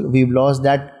soul. We've lost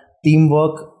that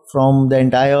teamwork from the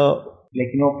entire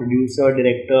producer,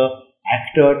 director,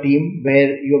 actor team,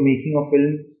 where you're making a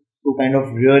film to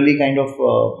really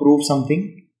prove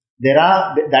something.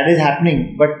 That is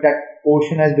happening, but that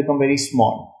portion has become very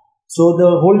small. So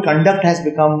the whole conduct has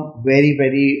become very,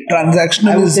 very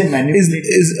transactional. I would say manipulative.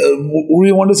 Would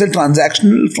you want to say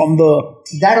transactional from the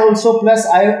that also? Plus,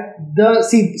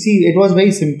 see, it was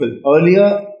very simple.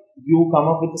 Earlier, you come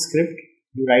up with a script,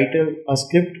 you write a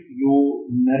script, you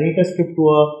narrate a script to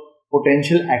a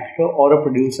potential actor or a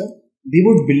producer. They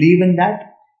would believe in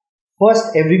that.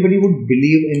 First, everybody would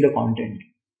believe in the content.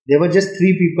 There were just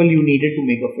 3 people you needed to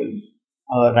make a film: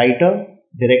 a writer,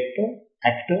 director,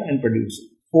 actor, and producer.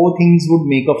 4 things would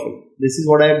make a film. This is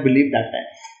what I believed that time.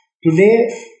 Today,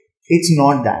 it's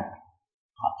not that.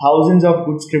 Thousands of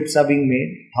good scripts are being made.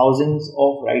 Thousands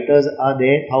of writers are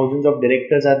there. Thousands of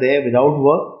directors are there without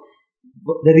work.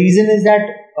 The reason is that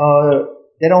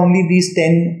there are only these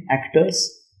 10 actors.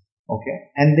 Okay,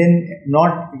 and then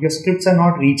your scripts are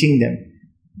not reaching them.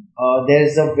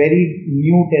 There's a very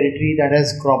new territory that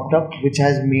has cropped up, which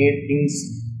has made things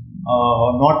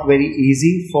not very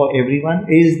easy for everyone,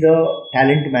 is the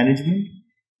talent management.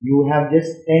 You have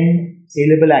just 10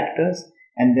 saleable actors,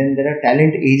 and then there are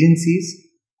talent agencies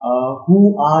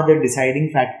who are the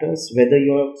deciding factors whether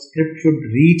your script should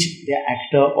reach the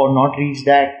actor or not reach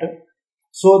the actor.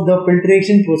 So the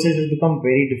filtration process has become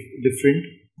very different,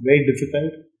 very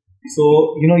difficult.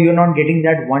 So, you're not getting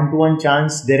that one-to-one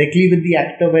chance directly with the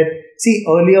actor.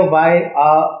 Earlier, why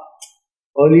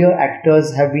earlier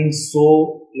actors have been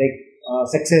so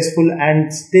successful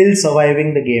and still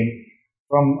surviving the game,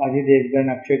 from Ajay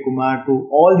Devgan, Akshay Kumar to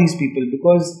all these people,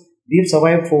 because they've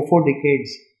survived for 4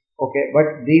 decades. Okay,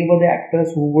 but they were the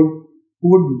actors who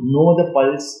would know the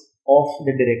pulse of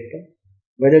the director,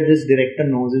 whether this director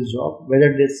knows his job,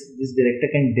 whether this director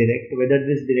can direct, whether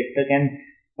this director can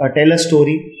tell a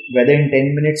story, whether in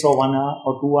 10 minutes or 1 hour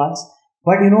or 2 hours.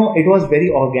 But it was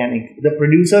very organic. The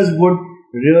producers would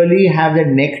really have the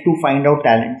neck to find out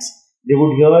talents. They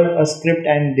would hear a script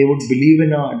and they would believe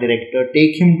in a director,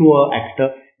 take him to an actor.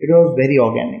 It was very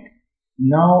organic.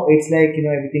 Now it's like,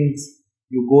 everything's,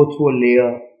 you go through a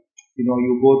layer,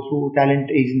 you go through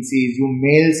talent agencies, you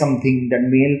mail something, that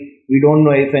mail, we don't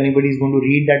know if anybody is going to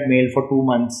read that mail for 2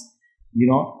 months. You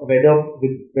know, whether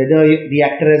the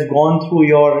actor has gone through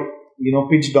your, you know,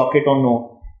 pitch docket or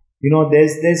no. You know,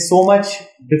 there's so much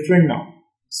different now.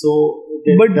 So,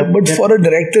 But for a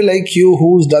director like you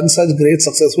who's done such great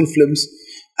successful films,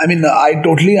 I mean, I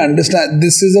totally understand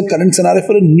this is a current scenario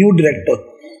for a new director.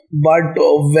 But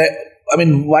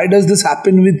why does this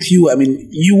happen with you? I mean,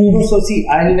 you. So see,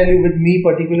 I'll tell you, with me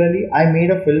particularly, I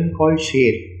made a film called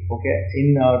Sher, okay,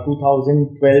 in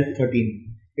 2012-13.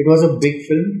 It was a big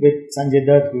film with Sanjay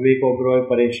Dutt, Vivek Oberoi,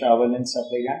 Paresh Rawal and stuff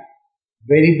like that.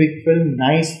 Very big film,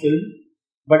 nice film,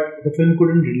 but the film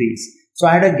couldn't release. So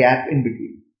I had a gap in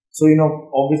between. So, you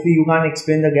know, obviously you can't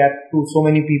explain the gap to so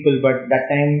many people, but that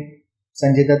time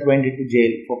Sanjay Dutt went into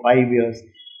jail for 5 years.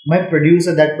 My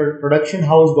producer, that production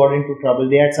house, got into trouble.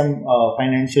 They had some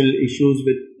financial issues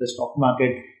with the stock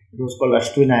market. It was called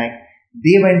Ashtvinayak.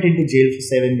 They went into jail for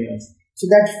 7 years. So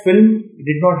that film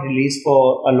did not release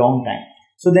for a long time.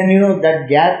 So then, you know, that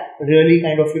gap really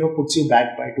kind of, you know, puts you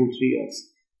back by 2-3 years.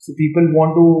 So people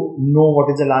want to know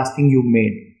what is the last thing you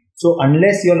made. So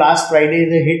unless your last Friday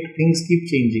is a hit, things keep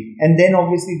changing. And then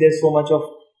obviously there's so much of,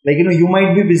 like, you know, you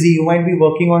might be busy, you might be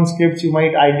working on scripts,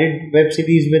 I did web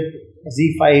series with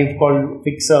Z5 called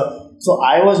Fixer. So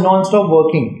I was non-stop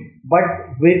working.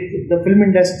 But with the film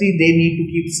industry, they need to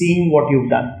keep seeing what you've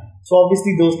done. So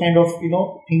obviously those kind of, you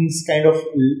know, things kind of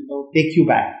take you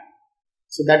back.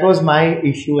 So that was my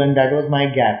issue and that was my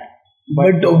gap.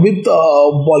 But with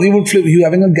Bollywood films, you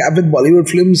having a gap with Bollywood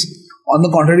films. On the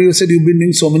contrary, you said you've been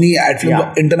doing so many ad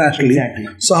films internationally. Exactly.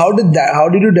 So how did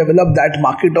you develop that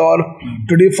market? Or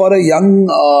today, for a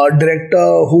young director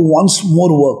who wants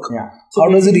more work, so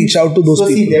how does it reach out to those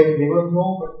people? See, there was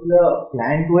no particular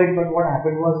plan to it, but what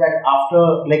happened was that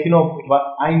after, like, you know,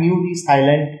 I knew these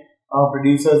Thailand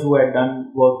producers who had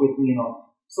done work with me, you know.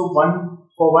 So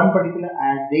for one particular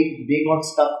ad, they got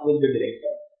stuck with the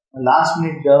director. Last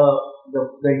minute,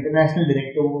 the international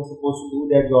director who was supposed to do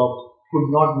their job could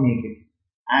not make it,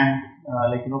 and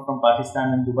like, you know, from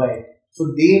Pakistan and Dubai. So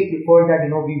they preferred that,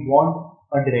 you know, we want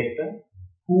a director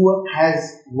who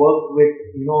has worked with,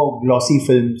 you know, glossy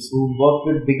films, who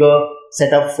worked with bigger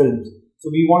setup films.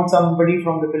 So we want somebody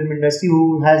from the film industry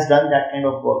who has done that kind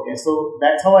of work. And so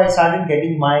that's how I started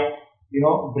getting my, you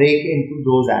know, break into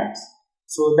those ads.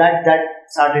 So that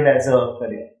started as a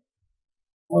career.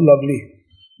 Oh, lovely.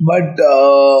 But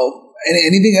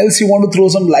anything else you want to throw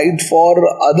some light for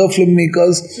other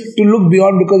filmmakers to look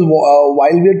beyond? Because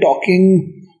while we're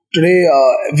talking today,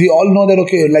 we all know that,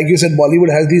 okay, like you said, Bollywood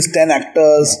has these 10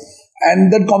 actors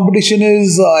and that competition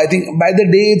is, I think, by the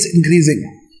day it's increasing.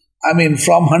 I mean,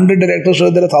 from 100 directors,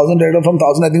 there are 1,000 directors. From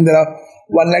 1,000, I think there are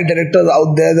 1 lakh directors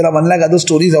out there. There are 1 lakh other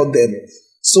stories out there.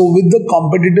 So with the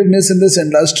competitiveness in this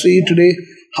industry today,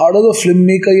 how does a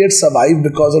filmmaker yet survive?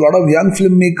 Because a lot of young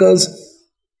filmmakers,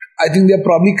 I think they're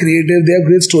probably creative, they have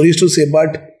great stories to say,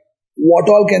 but what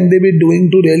all can they be doing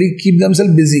to really keep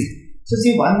themselves busy? So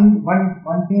see, one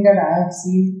thing that I have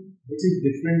seen which is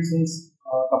different since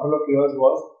a couple of years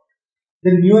was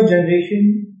the newer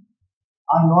generation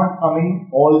are not coming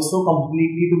also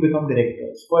completely to become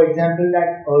directors. For example,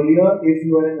 that earlier, if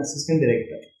you were an assistant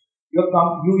director,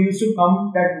 you used to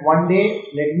come that one day,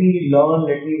 let me learn,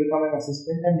 let me become an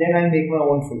assistant, and then I'll make my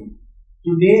own film.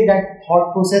 Today, that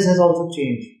thought process has also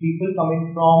changed. People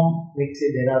coming from, like,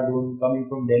 say, Dehradun, coming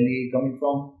from Delhi, coming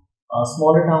from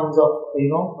smaller towns of,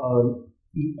 you know,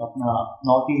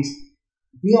 northeast,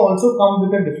 they also come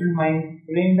with a different mind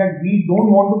frame that we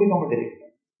don't want to become a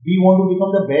director. We want to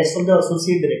become the best of the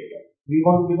associate director. We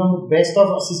want to become the best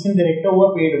of assistant director who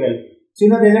are paid well. So, you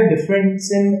know, there's a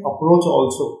difference in approach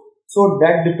also. So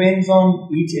that depends on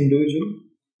each individual.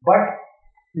 But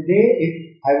today, if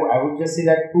I would just say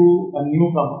that to a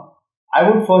newcomer, I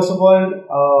would first of all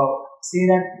say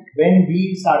that when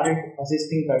we started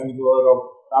assisting Karan Johar or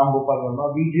Ram Gopal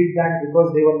Verma, we did that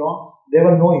because there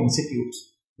were no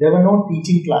institutes, there were no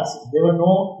teaching classes, there were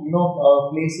no, you know,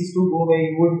 places to go where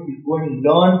you would go and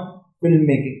learn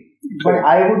filmmaking. But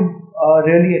I would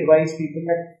really advise people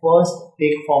that first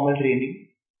take formal training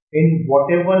in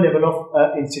whatever level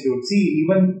of institute. See,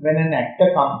 even when an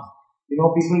actor comes, you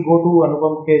know, people go to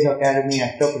Anupam Kher's Academy,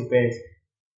 Actor Prepares.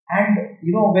 And,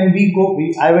 you know, when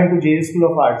I went to JJ School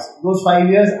of Arts. Those 5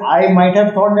 years, I might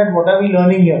have thought that what are we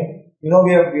learning here? You know,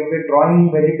 we're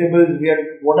drawing vegetables,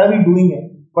 what are we doing here?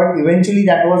 But eventually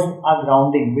that was our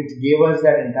grounding, which gave us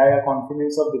that entire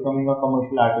confidence of becoming a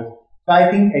commercial artist. So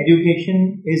I think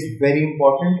education is very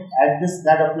important.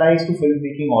 That applies to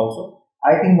filmmaking also.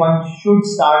 I think one should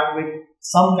start with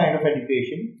some kind of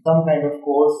education, some kind of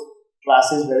course,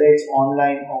 classes, whether it's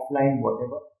online, offline,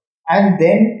 whatever. And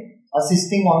then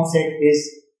assisting on set is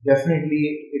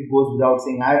definitely, it goes without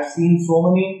saying. I've seen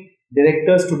so many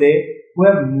directors today who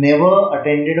have never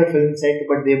attended a film set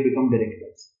but they've become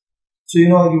directors. So,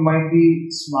 you might be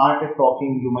smart at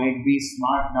talking, you might be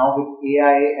smart now with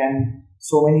AI and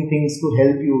so many things to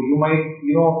help you. You might,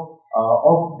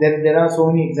 there are so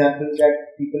many examples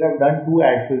that people have done 2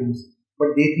 ad films,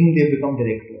 but they think they've become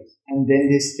directors and then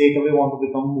they straight away want to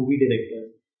become movie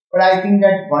directors. But I think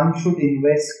that one should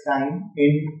invest time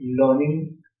in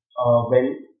learning put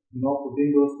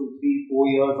in those 2, 3, 4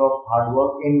 years of hard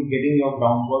work in getting your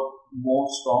groundwork more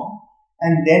strong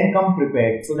and then come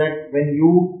prepared so that when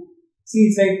you see,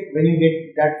 it's like when you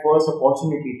get that first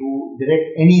opportunity to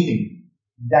direct anything,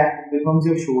 that becomes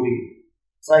your showreel.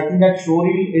 So I think that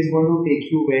showreel is going to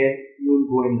take you where you will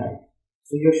go in life.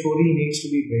 So your showreel needs to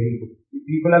be very good.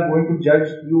 People are going to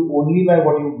judge you only by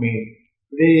what you've made.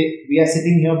 Today, we are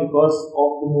sitting here because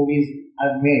of the movies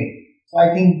I've made. So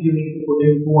I think you need to put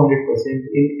in 200% in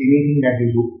anything that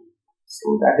you do.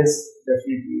 So that is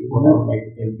definitely what I would like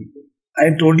to tell people.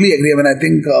 I totally agree. I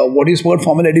think what you spoke,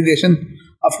 formal education,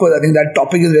 of course, I think that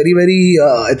topic is very, very,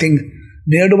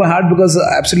 near to my heart because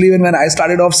absolutely when I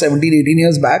started off 17, 18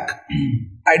 years back,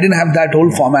 I didn't have that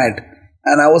whole format.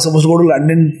 And I was supposed to go to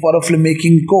London for a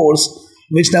filmmaking course,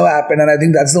 which never happened. And I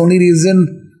think that's the only reason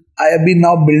I have been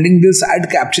now building this ad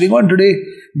capturing on. Today,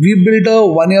 we built a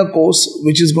 1-year course,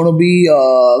 which is going to be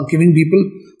giving people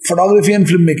photography and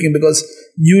filmmaking because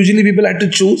usually people had to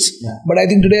choose. Yeah. But I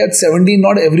think today at 17,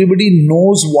 not everybody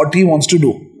knows what he wants to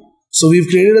do. So we've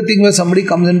created a thing where somebody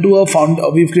comes into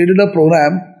we've created a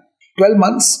program, 12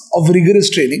 months of rigorous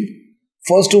training.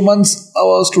 First 2 months,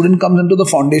 our student comes into the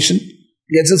foundation,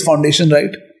 gets his foundation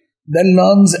right, then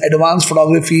learns advanced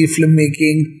photography,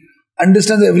 filmmaking,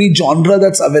 understands every genre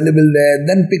that's available there,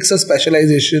 then picks a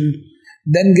specialization,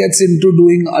 then gets into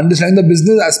understanding the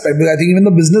business aspect. Because I think even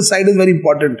the business side is very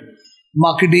important.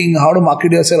 Marketing, how to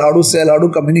market yourself, how to sell, how to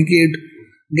communicate,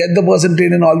 get the person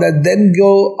trained and all that, then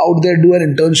go out there, do an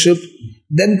internship,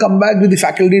 then come back with the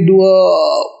faculty, do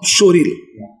a showreel,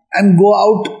 and go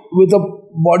out with a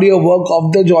body of work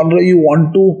of the genre you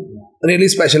want to really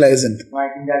specialize in. I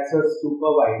think that's a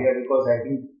superb idea because I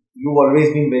think you've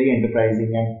always been very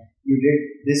enterprising and you did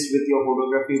this with your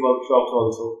photography workshops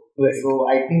also. Right.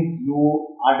 So I think you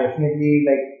are definitely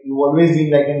you've always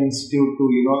been like an institute to,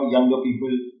 younger people,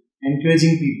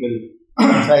 encouraging people.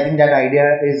 So I think that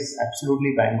idea is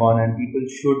absolutely bang on and people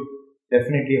should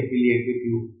definitely affiliate with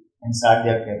you and start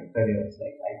their careers.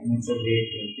 I think it's a great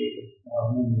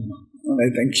movement. All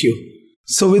right, thank you.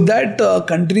 So with that,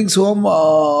 continuing Soham,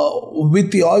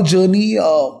 with your journey,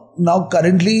 now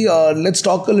currently, let's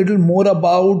talk a little more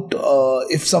about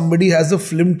if somebody has a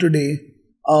film today.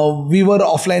 We were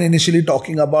offline initially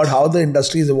talking about how the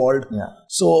industry has evolved. Yeah.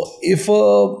 So if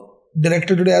a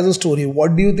director today has a story,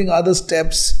 what do you think are the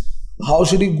steps? How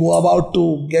should he go about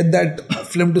to get that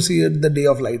film to see the day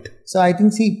of light? So I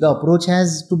think, the approach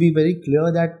has to be very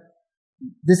clear that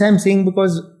this I'm saying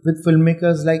because with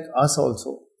filmmakers like us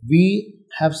also, we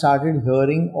have started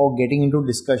hearing or getting into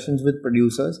discussions with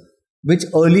producers, which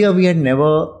earlier we had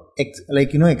never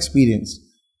experienced.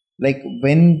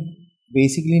 When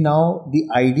basically now the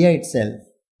idea itself,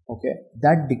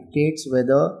 that dictates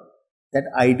whether that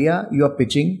idea you are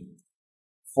pitching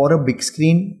for a big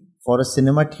screen, for a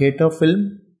cinema theater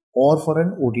film or for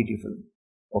an OTT film.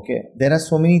 There are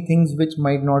so many things which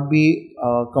might not be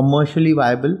commercially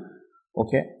viable.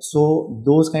 So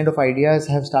those kind of ideas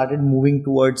have started moving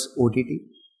towards OTT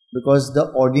because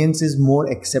the audience is more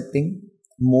accepting,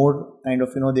 more kind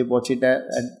of, they watch it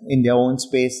in their own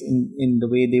space, in the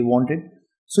way they want it.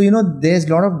 So, there's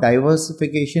a lot of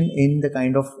diversification in the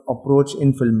kind of approach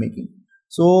in filmmaking.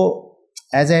 So,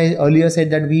 as I earlier said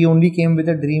that we only came with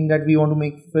a dream that we want to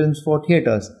make films for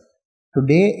theaters.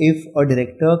 Today, if a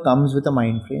director comes with a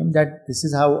mind frame that this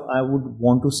is how I would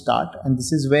want to start and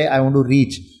this is where I want to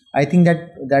reach, I think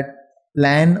that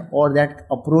plan or that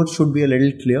approach should be a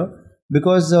little clear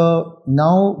because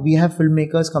now we have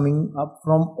filmmakers coming up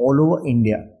from all over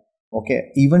India,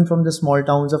 even from the small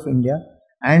towns of India,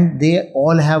 and they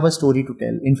all have a story to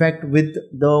tell. In fact, with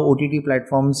the OTT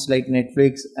platforms like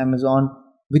Netflix, Amazon,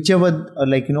 whichever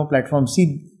platforms,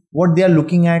 see what they are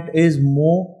looking at is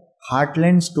more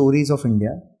heartland stories of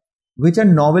India, which are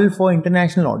novel for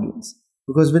international audience.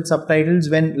 Because with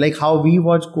subtitles, when how we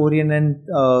watch Korean and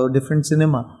different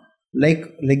cinema,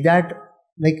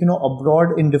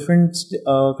 abroad in different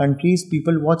countries,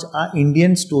 people watch our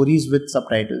Indian stories with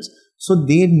subtitles. So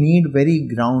they need very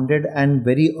grounded and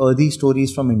very earthy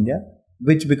stories from India,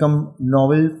 which become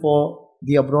novel for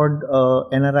the abroad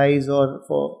NRIs or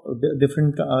for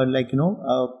different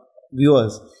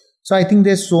viewers. So I think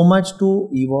there's so much to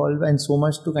evolve and so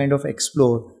much to kind of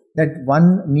explore that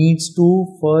one needs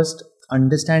to first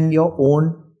understand your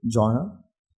own genre.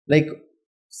 Like,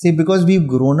 say, because we've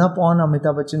grown up on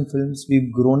Amitabh Bachchan films,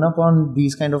 we've grown up on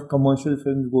these kind of commercial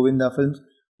films, Govinda films,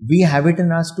 we have it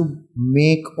in us to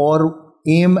make or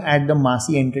aim at the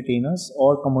massy entertainers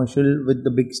or commercial with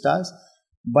the big stars.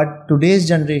 But today's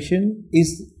generation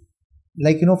is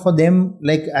like, for them,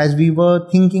 like as we were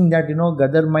thinking that,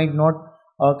 Gadar might not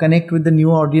connect with the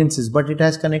new audiences, but it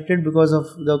has connected because of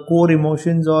the core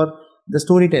emotions or the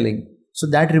storytelling. So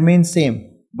that remains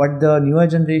same. But the newer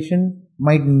generation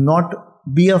might not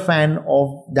be a fan of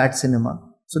that cinema.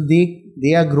 So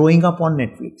they are growing up on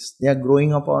Netflix, they are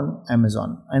growing up on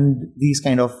Amazon and these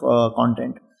kind of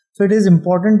content. So it is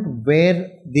important where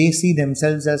they see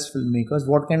themselves as filmmakers,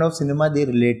 what kind of cinema they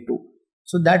relate to.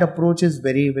 So that approach is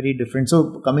very, very different.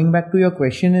 So coming back to your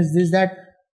question is this, that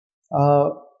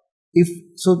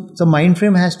the mind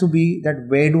frame has to be that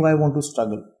where do I want to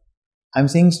struggle? I'm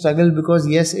saying struggle because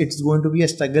yes, it's going to be a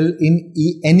struggle in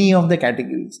any of the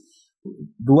categories.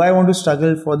 Do I want to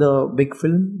struggle for the big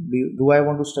film? Do I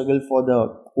want to struggle for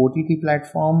the OTT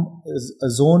platform, a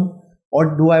zone?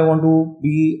 Or do I want to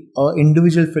be an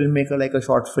individual filmmaker, like a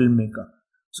short filmmaker?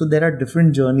 So there are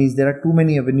different journeys. There are too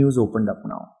many avenues opened up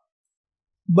now.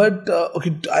 But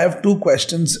okay, I have two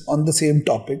questions on the same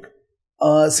topic.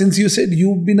 Since you said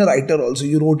you've been a writer also,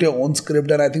 you wrote your own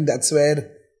script, and I think that's where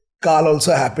Kaal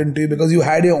also happened to you because you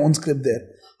had your own script there.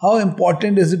 How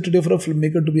important is it today for a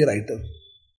filmmaker to be a writer?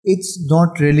 It's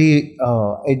not really,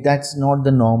 that's not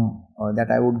the norm that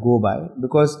I would go by,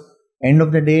 because end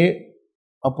of the day,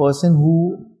 a person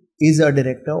who is a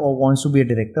director or wants to be a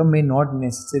director may not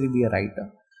necessarily be a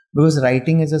writer, because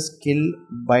writing is a skill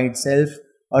by itself.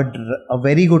 A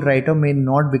very good writer may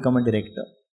not become a director,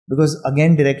 because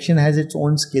again, direction has its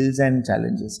own skills and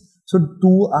challenges. So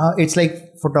it's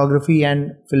like photography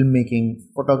and filmmaking,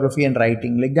 photography and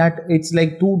writing, like that. It's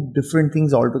like two different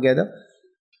things altogether.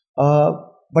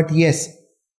 But yes,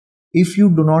 if you're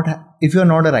not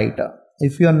a writer,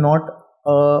 if you're not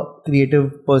a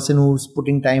creative person who's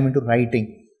putting time into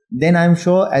writing, then I'm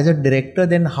sure as a director,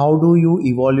 then how do you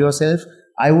evolve yourself?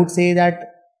 I would say that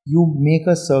you make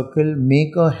a circle,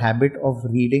 make a habit of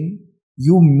reading.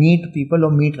 You meet people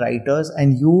or meet writers,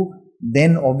 and you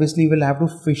then obviously will have to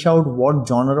fish out what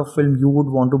genre of film you would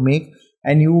want to make,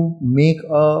 and you make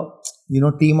a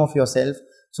team of yourself,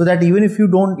 so that even if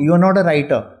you're not a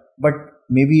writer, but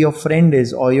maybe your friend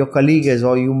is, or your colleague is,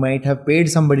 or you might have paid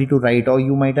somebody to write, or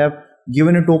you might have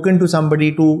given a token to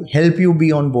somebody to help you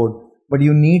be on board, but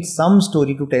you need some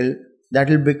story to tell that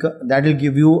will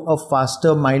give you a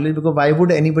faster mileage. Because why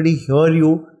would anybody hear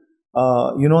you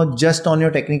just on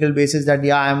your technical basis that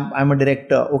I'm a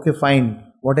director, okay fine,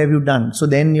 what have you done? So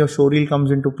then your showreel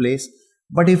comes into place.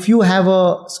 But if you have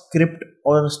a script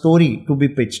or a story to be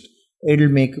pitched, it'll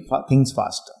make things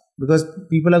faster, because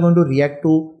people are going to react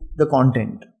to the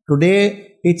content.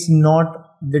 Today, it's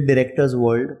not the director's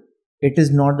world, it is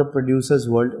not the producer's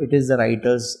world, it is the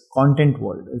writer's content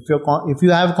world. If you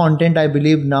have content, I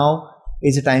believe now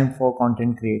is a time for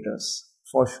content creators,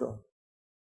 for sure.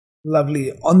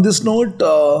 Lovely. On this note,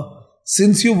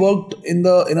 since you worked in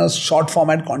a short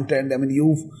format content, I mean,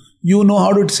 you know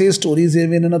how to say stories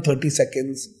even in a 30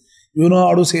 seconds. You know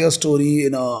how to say a story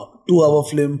in a 2-hour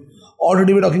film. Or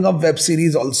today we're talking of web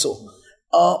series also.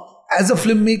 As a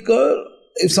filmmaker,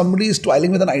 if somebody is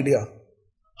toiling with an idea,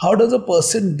 how does a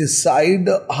person decide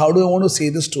how do I want to say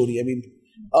the story? I mean,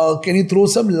 can you throw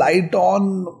some light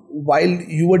on while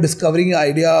you were discovering an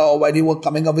idea, or while you were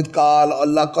coming up with Kaal or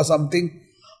Luck or something?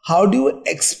 How do you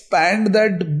expand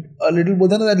that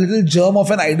little germ of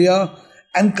an idea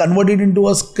and convert it into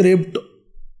a script?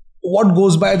 What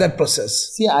goes by that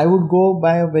process? See, I would go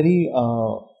by a very,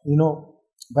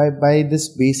 by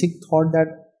this basic thought that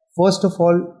first of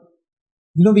all,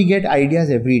 we get ideas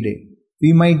every day.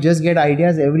 We might just get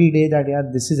ideas every day that,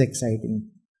 this is exciting.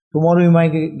 Tomorrow you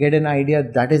might get an idea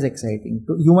that is exciting.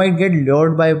 You might get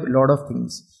lured by a lot of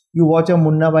things. You watch a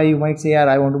Munna Bhai, you might say,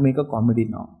 I want to make a comedy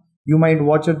now. You might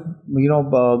watch a,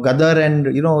 Gadar, and,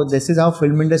 this is how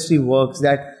film industry works,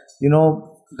 that,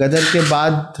 Gadar ke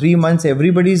baad 3 months,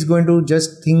 everybody is going to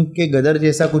just think ke Gadar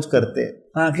jaisa kuch karte.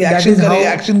 That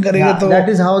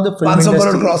is how the film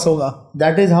industry cross hoga.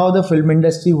 That is how the film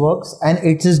industry works, and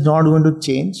it is not going to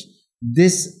change.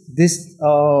 This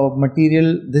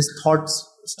material, this thoughts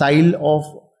style of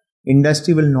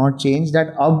industry will not change.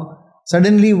 That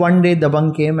suddenly one day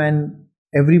Dabangg came and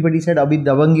everybody said abhi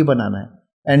Dabangg hi banana hai.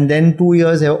 And then 2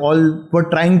 years all were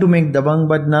trying to make Dabangg,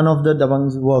 but none of the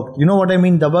Dabangs worked. You know what I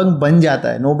mean? Dabangg ban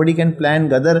jata hai. Nobody can plan.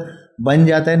 Gadar ban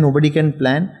jata hai. Nobody can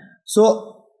plan.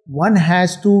 So one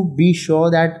has to be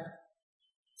sure that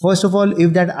First of all,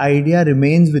 if that idea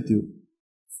remains with you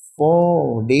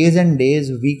for days and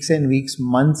days, weeks and weeks,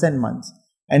 months and months,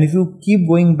 and if you keep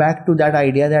going back to that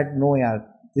idea that no, yaar,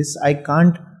 this I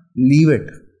can't leave it,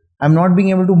 I'm not being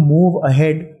able to move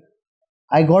ahead.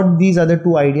 I got these other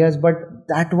two ideas, but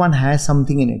that one has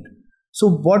something in it. So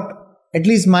what, at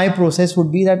least my process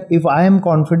would be that if I am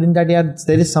confident that yeah,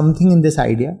 there is something in this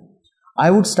idea, I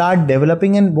would start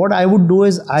developing, and what I would do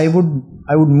is I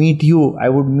would meet you, I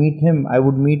would meet him, I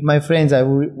would meet my friends, I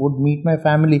would meet my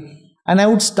family, and I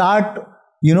would start,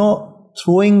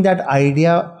 throwing that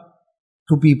idea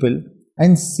to people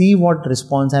and see what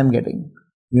response I'm getting.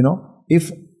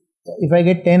 If I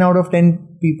get 10 out of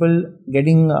 10 people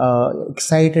getting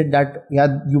excited that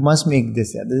yeah, you must make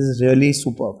this, yeah, this is really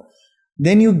superb,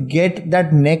 then you get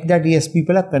that neck that yes,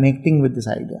 people are connecting with this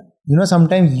idea.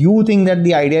 Sometimes you think that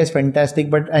the idea is fantastic,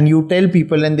 and you tell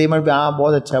people and they might be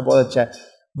bahut acha,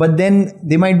 but then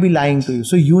they might be lying to you.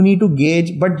 So you need to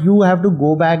gauge, but you have to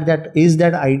go back that is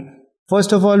that idea.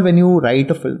 First of all, when you write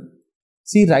a film,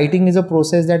 see, writing is a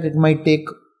process that it might take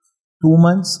 2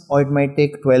 months or it might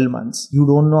take 12 months. You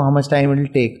don't know how much time it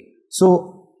will take.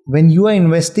 So when you are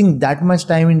investing that much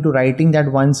time into writing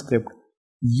that one script,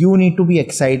 you need to be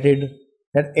excited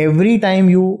that every time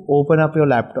you open up your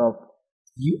laptop,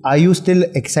 are you still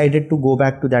excited to go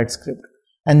back to that script?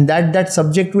 And that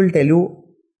subject will tell you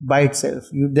by itself.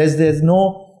 There's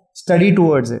no study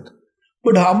towards it.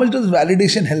 But how much does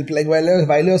validation help? Like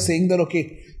while you're saying that,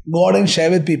 okay, go out and share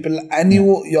with people, and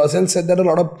you yourself said that a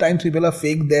lot of times people are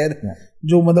fake there.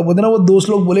 जो मतलब बोलते ना वो दोस्त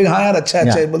लोग बोले हाँ यार अच्छा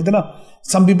है बोलते ना,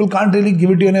 some people can't really give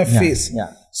it to you in your face.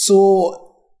 So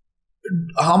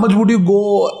how much would you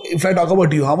go, if I talk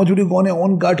about you, how much would you go on your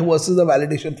own gut versus the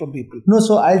validation from people? No,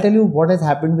 so I'll tell you what has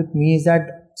happened with me is that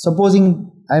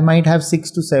supposing I might have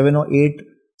 6 to 7 or 8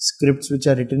 scripts which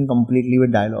are written completely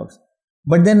with dialogues,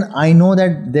 but then I know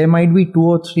that there might be 2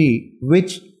 or 3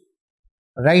 which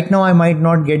right now I might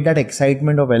not get that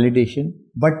excitement or validation,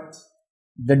 but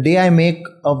the day I make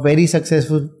a very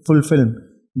successful film,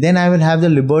 then I will have the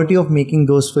liberty of making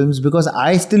those films because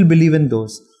I still believe in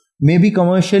those. Maybe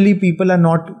commercially people are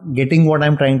not getting what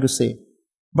I'm trying to say,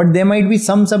 but there might be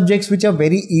some subjects which are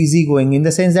very easygoing in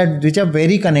the sense that which are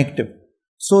very connective.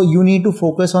 So you need to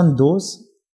focus on those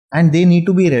and they need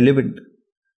to be relevant.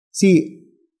 See,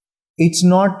 it's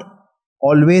not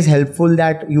always helpful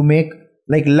that you make,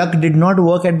 like Luck did not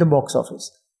work at the box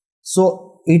office.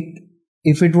 So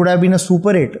if it would have been a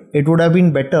super hit, it would have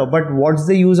been better. But what's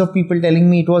the use of people telling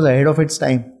me it was ahead of its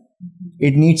time?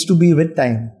 It needs to be with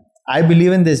time. I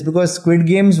believe in this because Squid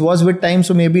Games was with time,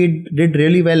 so maybe it did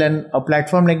really well. And a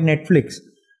platform like Netflix,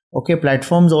 okay,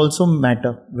 platforms also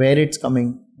matter. Where it's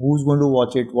coming, who's going to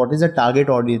watch it, what is the target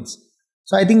audience.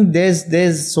 So I think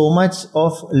there's so much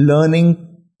of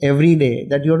learning every day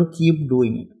that you have to keep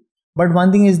doing it. But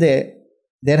one thing is there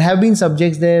have been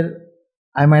subjects there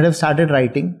I might have started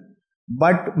writing,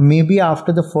 but maybe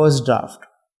after the first draft,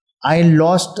 I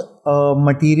lost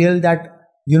material that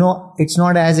it's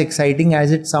not as exciting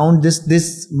as it sounds.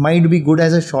 This might be good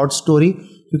as a short story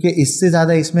क्योंकि इससे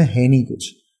ज़्यादा इसमें है नहीं कुछ.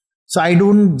 So I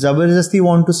don't ज़बरदस्ती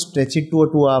want to stretch it to a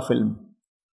 2-hour film.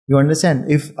 You understand?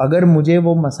 If अगर मुझे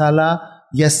वो मसाला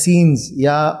या scenes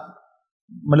या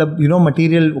मतलब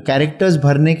material characters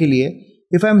भरने के लिए,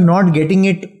 if I'm not getting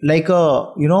it like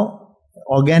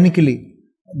organically,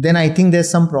 then I think there's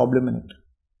some problem in it.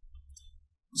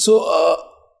 So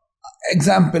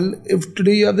example, if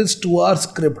today you have this 2-hour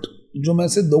script जो मैं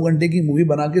से 2 घंटे की मूवी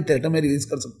बना के थिएटर में रिलीज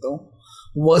कर सकता हूँ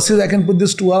versus I can put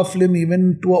this 2-hour film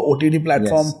even to a OTT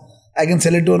platform. Yes. I can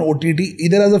sell it to an OTT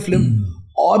either as a film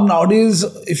or nowadays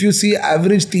if you see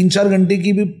average 3-4 घंटे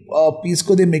की भी piece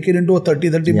को they make it into a 30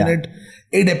 minute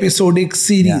 8 episodic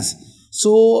series.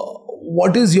 So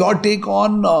what is your take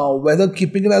on whether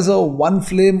keeping it as a one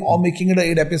film or making it an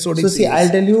 8 episodic series? So see, I'll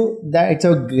tell you that it's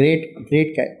a great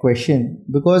question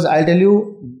because I'll tell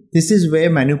you this is where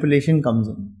manipulation comes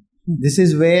in. This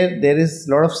is where there is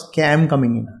a lot of scam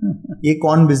coming in. ये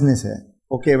कौन business है?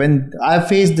 Okay, when I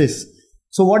faced this,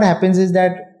 so what happens is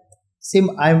that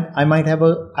I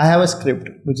have a script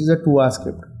which is a 2-hour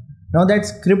script. Now that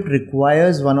script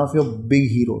requires one of your big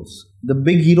heroes. The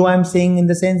big hero I'm saying in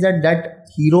the sense that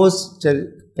hero's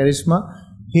charisma,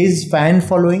 his fan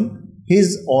following,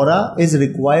 his aura is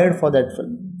required for that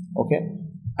film. Okay.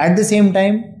 At the same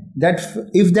time,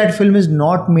 if that film is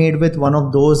not made with one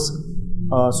of those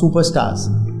superstars,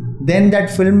 then that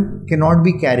film cannot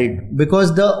be carried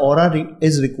because the aura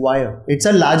is required. It's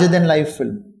a larger than life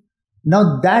film.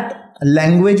 Now that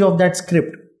language of that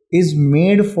script is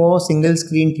made for single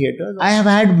screen theaters. I have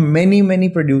had many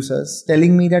producers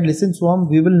telling me that listen Swam,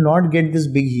 we will not get this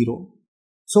big hero.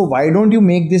 So why don't you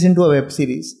make this into a web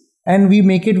series and we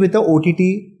make it with a OTT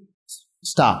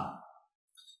star?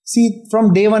 See,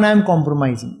 from day one, I'm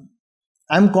compromising.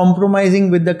 I'm compromising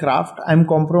with the craft. I'm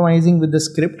compromising with the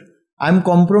script. I'm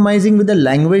compromising with the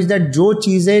language that जो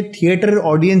चीजें theater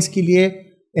audience के लिए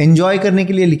enjoy करने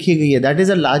के लिए लिखी गई है. That is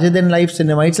a larger than life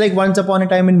cinema. It's like Once Upon a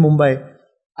Time in Mumbai.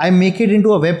 I make it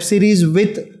into a web series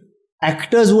with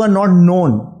actors who are not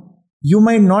known. You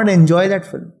might not enjoy that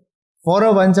film. For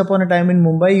a Once Upon a Time in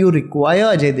Mumbai, you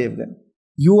require Ajay Devgan.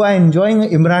 You are enjoying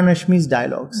Imran Hashmi's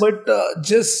dialogues. But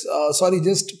just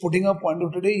putting a point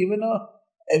of today, even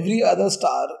every other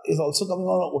star is also coming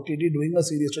on OTT doing a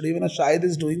series today. Even Shahid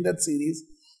is doing that series.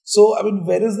 So, I mean,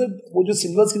 where is that? वो जो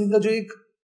silver screen का जो एक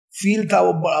feel था,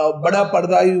 वो बड़ा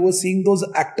पर्दा, you were seeing those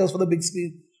actors for the big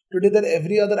screen. Today, that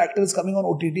every other actor is coming on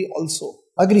OTT also.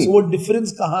 Agreed. So, what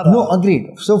difference kahan raha? No, agreed.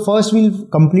 So, first we'll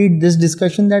complete this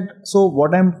discussion that, so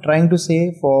what I'm trying to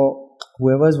say for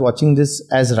whoever is watching this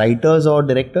as writers or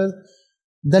directors,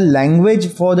 the language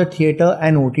for the theater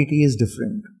and OTT is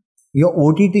different. Your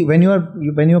OTT, when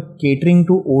you're catering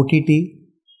to OTT,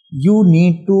 you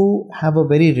need to have a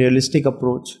very realistic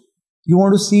approach. You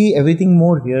want to see everything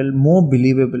more real, more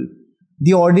believable.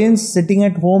 The audience sitting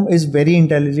at home is very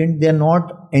intelligent. They are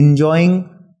not enjoying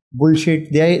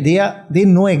bullshit. They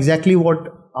know exactly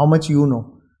how much you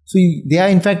know. So they are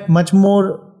in fact much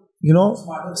more,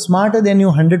 smarter than you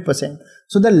 100%.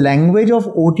 So the language of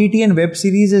OTT and web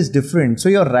series is different. So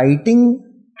your writing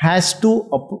has to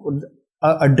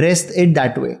address it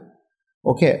that way.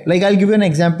 Okay, like I'll give you an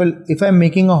example. If I'm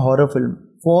making a horror film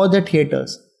for the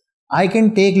theaters, I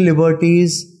can take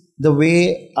liberties the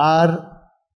way our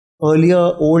earlier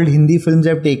old Hindi films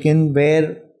have taken,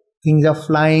 where things are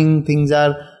flying, things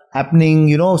are happening,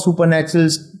 supernatural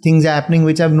things are happening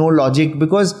which have no logic,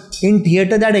 because in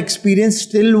theater that experience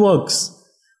still works.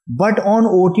 But on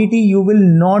OTT you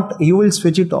will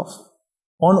switch it off.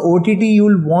 On OTT you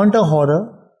will want a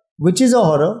horror, which is a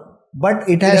horror, but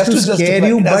it has to scare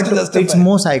you, but it's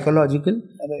more psychological.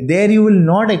 Right. There you will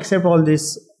not accept all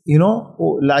this,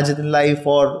 larger than life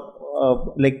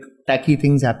or like tacky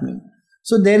things happening.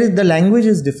 So the language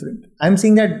is different. I'm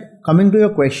saying that, coming to your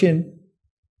question,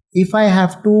 if I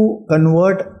have to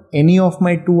convert any of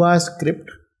my 2-hour script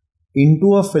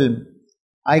into a film,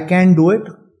 I can do it,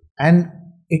 and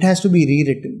it has to be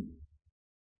rewritten.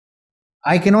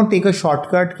 I cannot take a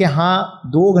shortcut कि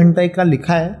हाँ 2 घंटे का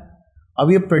लिखा है,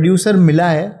 अब ये producer मिला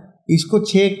है, इसको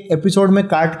 6 एपिसोड में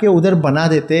काट के उधर बना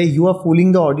देते हैं. You are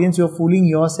fooling the audience, you are fooling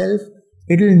yourself.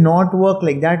 It will not work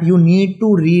like that. You need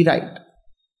to rewrite.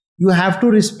 You have to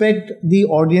respect the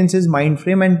audience's mind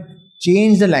frame and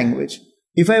change the language.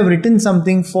 If I have written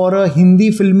something for a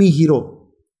Hindi filmy hero,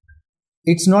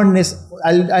 it's not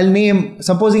necessary. I'll name,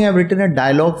 supposing I have written a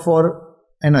dialogue for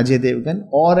an Ajay Devgan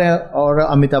or a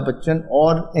Amitabh Bachchan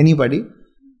or anybody,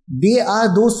 they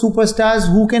are those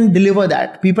superstars who can deliver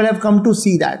that. People have come to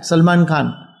see that. Salman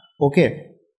Khan. Okay.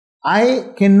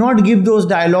 I cannot give those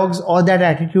dialogues or that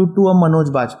attitude to a Manoj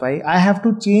Bajpayee. I have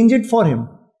to change it for him.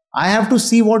 I have to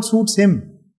see what suits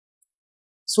him.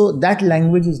 So that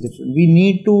language is different. We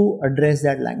need to address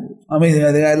that language. Amazing.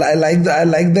 I think I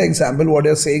like the example what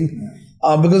you're saying,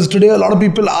 because today a lot of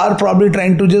people are probably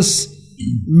trying to just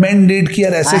mend it.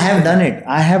 I have done it.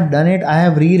 I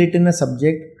have rewritten a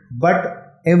subject,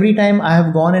 but every time I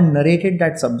have gone and narrated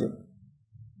that subject,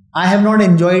 I have not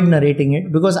enjoyed narrating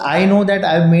it, because I know that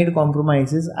I have made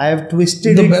compromises. I have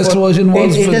twisted it. The best version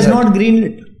was it is not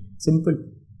greenlit. Simple.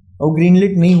 Oh,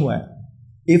 greenlit nahi hua hai.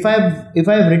 If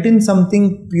I've written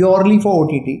something purely for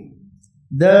OTT,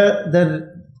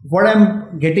 what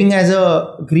I'm getting as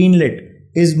a greenlit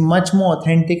is much more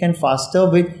authentic and faster.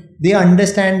 They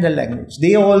understand the language.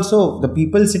 They also, the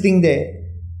people sitting there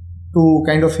to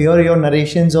kind of hear your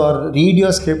narrations or read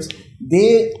your scripts,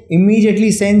 they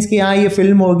immediately sense कि हाँ ये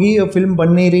film होगी, ये film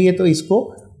बन नहीं रही है तो इसको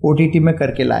OTT में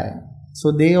करके लाए.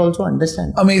 So they also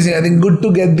understand. Amazing. I think good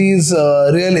to get these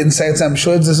real insights. I'm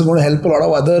sure this is going to help a lot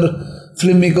of other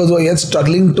filmmakers who are yet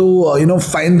struggling to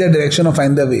find their direction or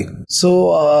find their way.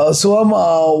 So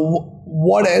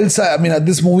what else? I mean,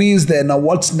 this movie is there now.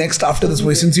 What's next after this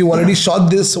movie? Since you already shot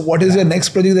this, what is your next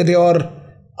project that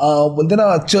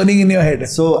you're churning in your head?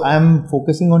 So I'm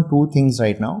focusing on 2 things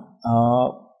right now.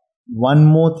 One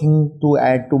more thing to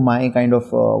add to my kind of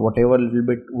whatever little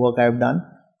bit work I've done.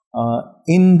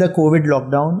 In the COVID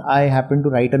lockdown, I happened to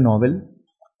write a novel.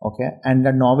 Okay, and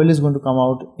that novel is going to come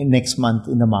out next month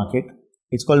in the market.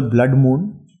 It's called Blood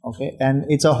Moon. Okay, and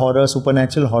it's a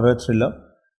supernatural horror thriller.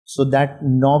 So that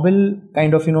novel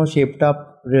kind of shaped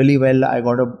up really well. I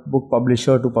got a book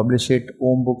publisher to publish it.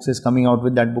 Om Books is coming out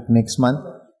with that book next month,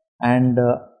 and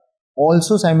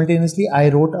Also, simultaneously, I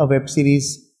wrote a web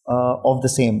series of the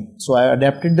same. So I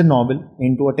adapted the novel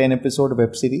into a 10-episode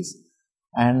web series,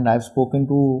 and I've spoken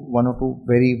to one or two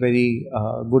very, very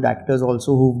good actors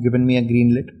also who've given me a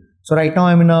green lit. So right now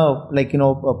I'm in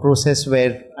a process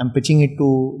where I'm pitching it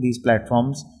to these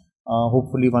platforms.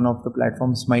 Hopefully one of the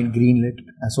platforms might greenlit.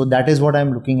 So that is what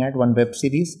I'm looking at, one web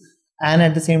series. And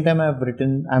at the same time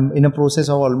I'm in a process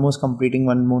of almost completing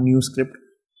one more new script,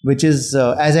 which is,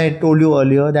 as I told you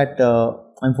earlier, that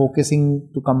I'm focusing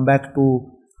to come back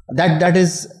to that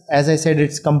is, as I said,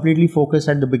 it's completely focused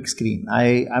at the big screen.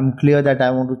 I'm clear that I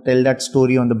want to tell that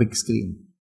story on the big screen.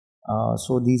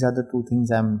 So these are the two things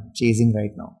I'm chasing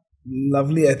right now.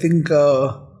 Lovely. I think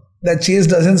that chase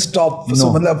doesn't stop. No.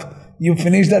 So you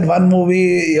finish that one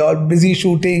movie, you're busy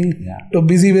shooting, too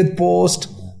busy with post.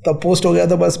 The post ho gaya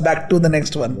to bas back to the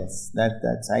next one. Yes,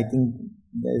 that's. I think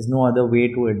there's no other way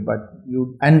to it. But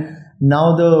and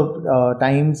now the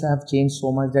times have changed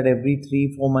so much that every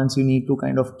 3-4 months you need to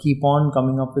kind of keep on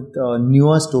coming up with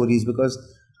newer stories, because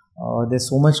there's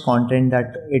so much content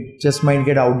that it just might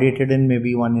get outdated in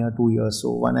maybe 1 year, 2 years.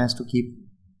 So one has to keep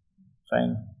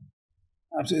trying.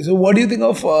 Absolutely. So what do you think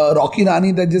of Rocky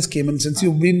Rani that just came in? Since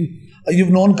you've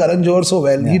known Karan Johar so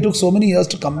well, he took so many years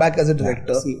to come back as a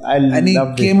director. See, he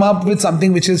came up with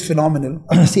something which is phenomenal.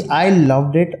 See, I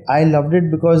loved it. I loved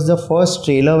it because the first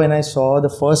trailer, when I saw the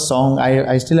first song,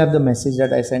 I still have the message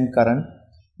that I sent Karan,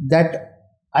 that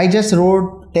I just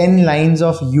wrote 10 lines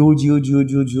of huge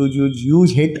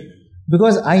hit,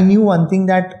 because I knew one thing,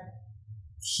 that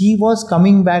he was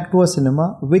coming back to a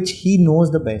cinema which he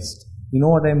knows the best. You know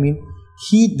what I mean?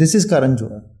 This is Karan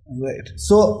Johar. Right.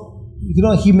 So,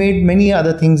 he made many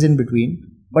other things in between,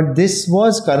 but this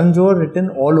was Karan Johar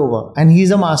written all over, and he's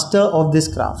a master of this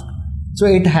craft. So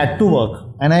it had to work.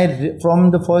 And from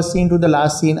the first scene to the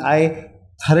last scene, I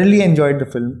thoroughly enjoyed the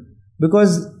film,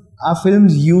 because our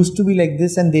films used to be like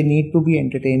this, and they need to be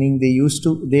entertaining.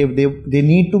 They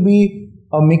need to be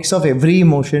a mix of every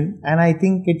emotion, and I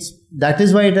think that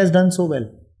is why it has done so well.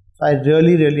 So I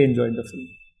really, really enjoyed the film.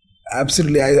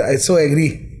 Absolutely. I so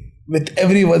agree with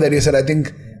every word that you said. I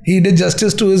think he did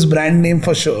justice to his brand name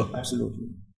for sure. Absolutely.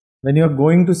 When you're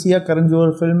going to see a Karan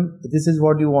Johar film, this is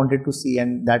what you wanted to see,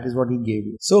 and that is what he gave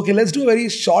you. So, okay, let's do a very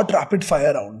short rapid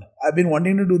fire round. I've been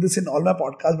wanting to do this in all my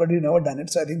podcasts, but we've never done it.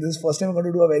 So I think this is the first time we're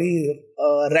going to do a very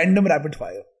random rapid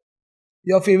fire.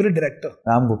 Your favorite director?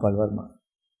 Ram Gopal Verma.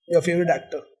 Your favorite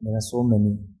actor? There are so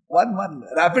many. One.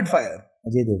 Rapid fire.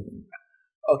 Ajay Devgan.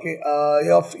 Okay.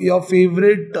 Your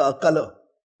favorite color?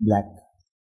 Black.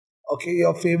 Okay.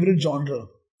 Your favorite genre?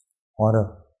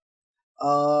 Horror.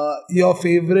 Your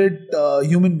favorite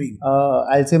human being?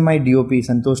 I'll say my DOP,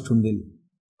 Santosh Tundil.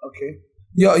 Okay.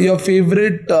 Your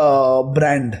favorite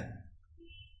brand?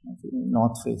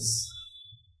 North Face.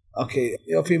 Okay.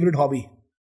 Your favorite hobby?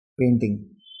 Painting.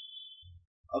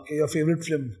 Okay. Your favorite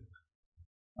film?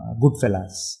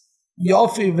 Goodfellas. Your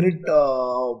favorite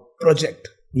project?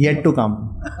 Yet to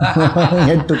come.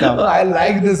 Yet to come. I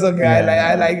like this. Okay.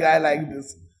 Yeah. I like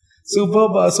this.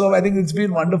 Superb. So I think it's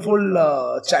been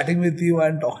wonderful chatting with you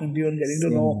and talking to you and getting to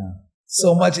know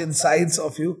so much insights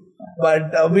of you.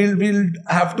 But we'll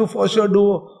have to for sure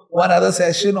do one other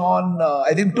session on,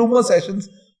 I think 2 more sessions.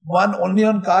 One only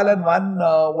on Carl, and one,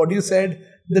 what you said,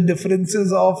 the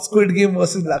differences of Squid Game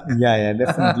versus Luck. Yeah,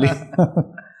 definitely.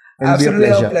 Absolutely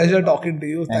a pleasure talking to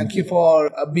you. Thank you for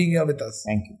being here with us.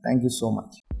 Thank you so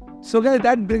much. So guys,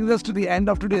 that brings us to the end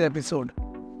of today's episode.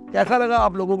 कैसा लगा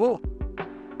आप लोगों को?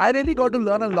 I really got to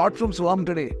learn a lot from Soham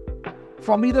today.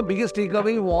 For me, the biggest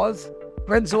takeaway was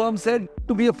when Soham said,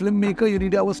 to be a filmmaker, you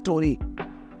need to have a story.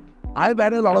 I've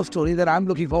had a lot of stories that I'm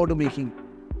looking forward to making.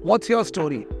 What's your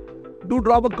story? Do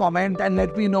drop a comment and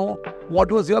let me know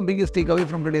what was your biggest takeaway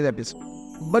from today's episode.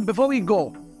 But before we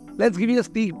go, let's give you a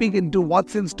sneak peek into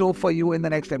what's in store for you in the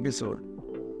next episode.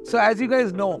 So as you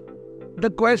guys know, The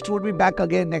Quest would be back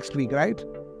again next week, right?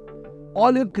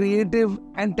 All your creative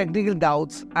and technical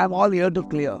doubts, I'm all here to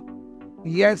clear.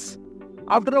 Yes,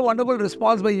 after a wonderful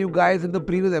response by you guys in the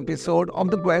previous episode of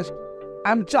The Quest,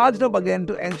 I'm charged up again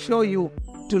to ensure you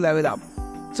to level up.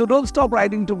 So don't stop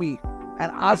writing to me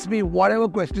and ask me whatever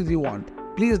questions you want.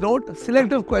 Please note,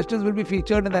 selective questions will be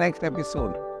featured in the next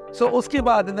episode. So uske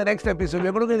baad, in the next episode,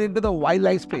 we're going to get into the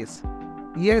wildlife space.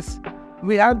 Yes,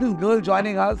 we have this girl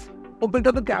joining us who picked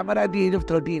up the camera at the age of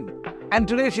 13. And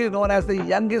today she is known as the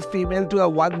youngest female to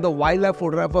have won the Wildlife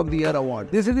Photographer of the Year award.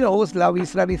 This is your host, Love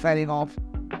Israni, signing off.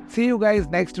 See you guys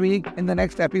next week in the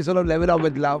next episode of Level Up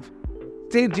with Love.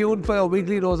 Stay tuned for your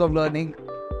weekly dose of learning,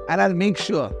 and I'll make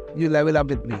sure you level up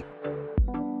with me.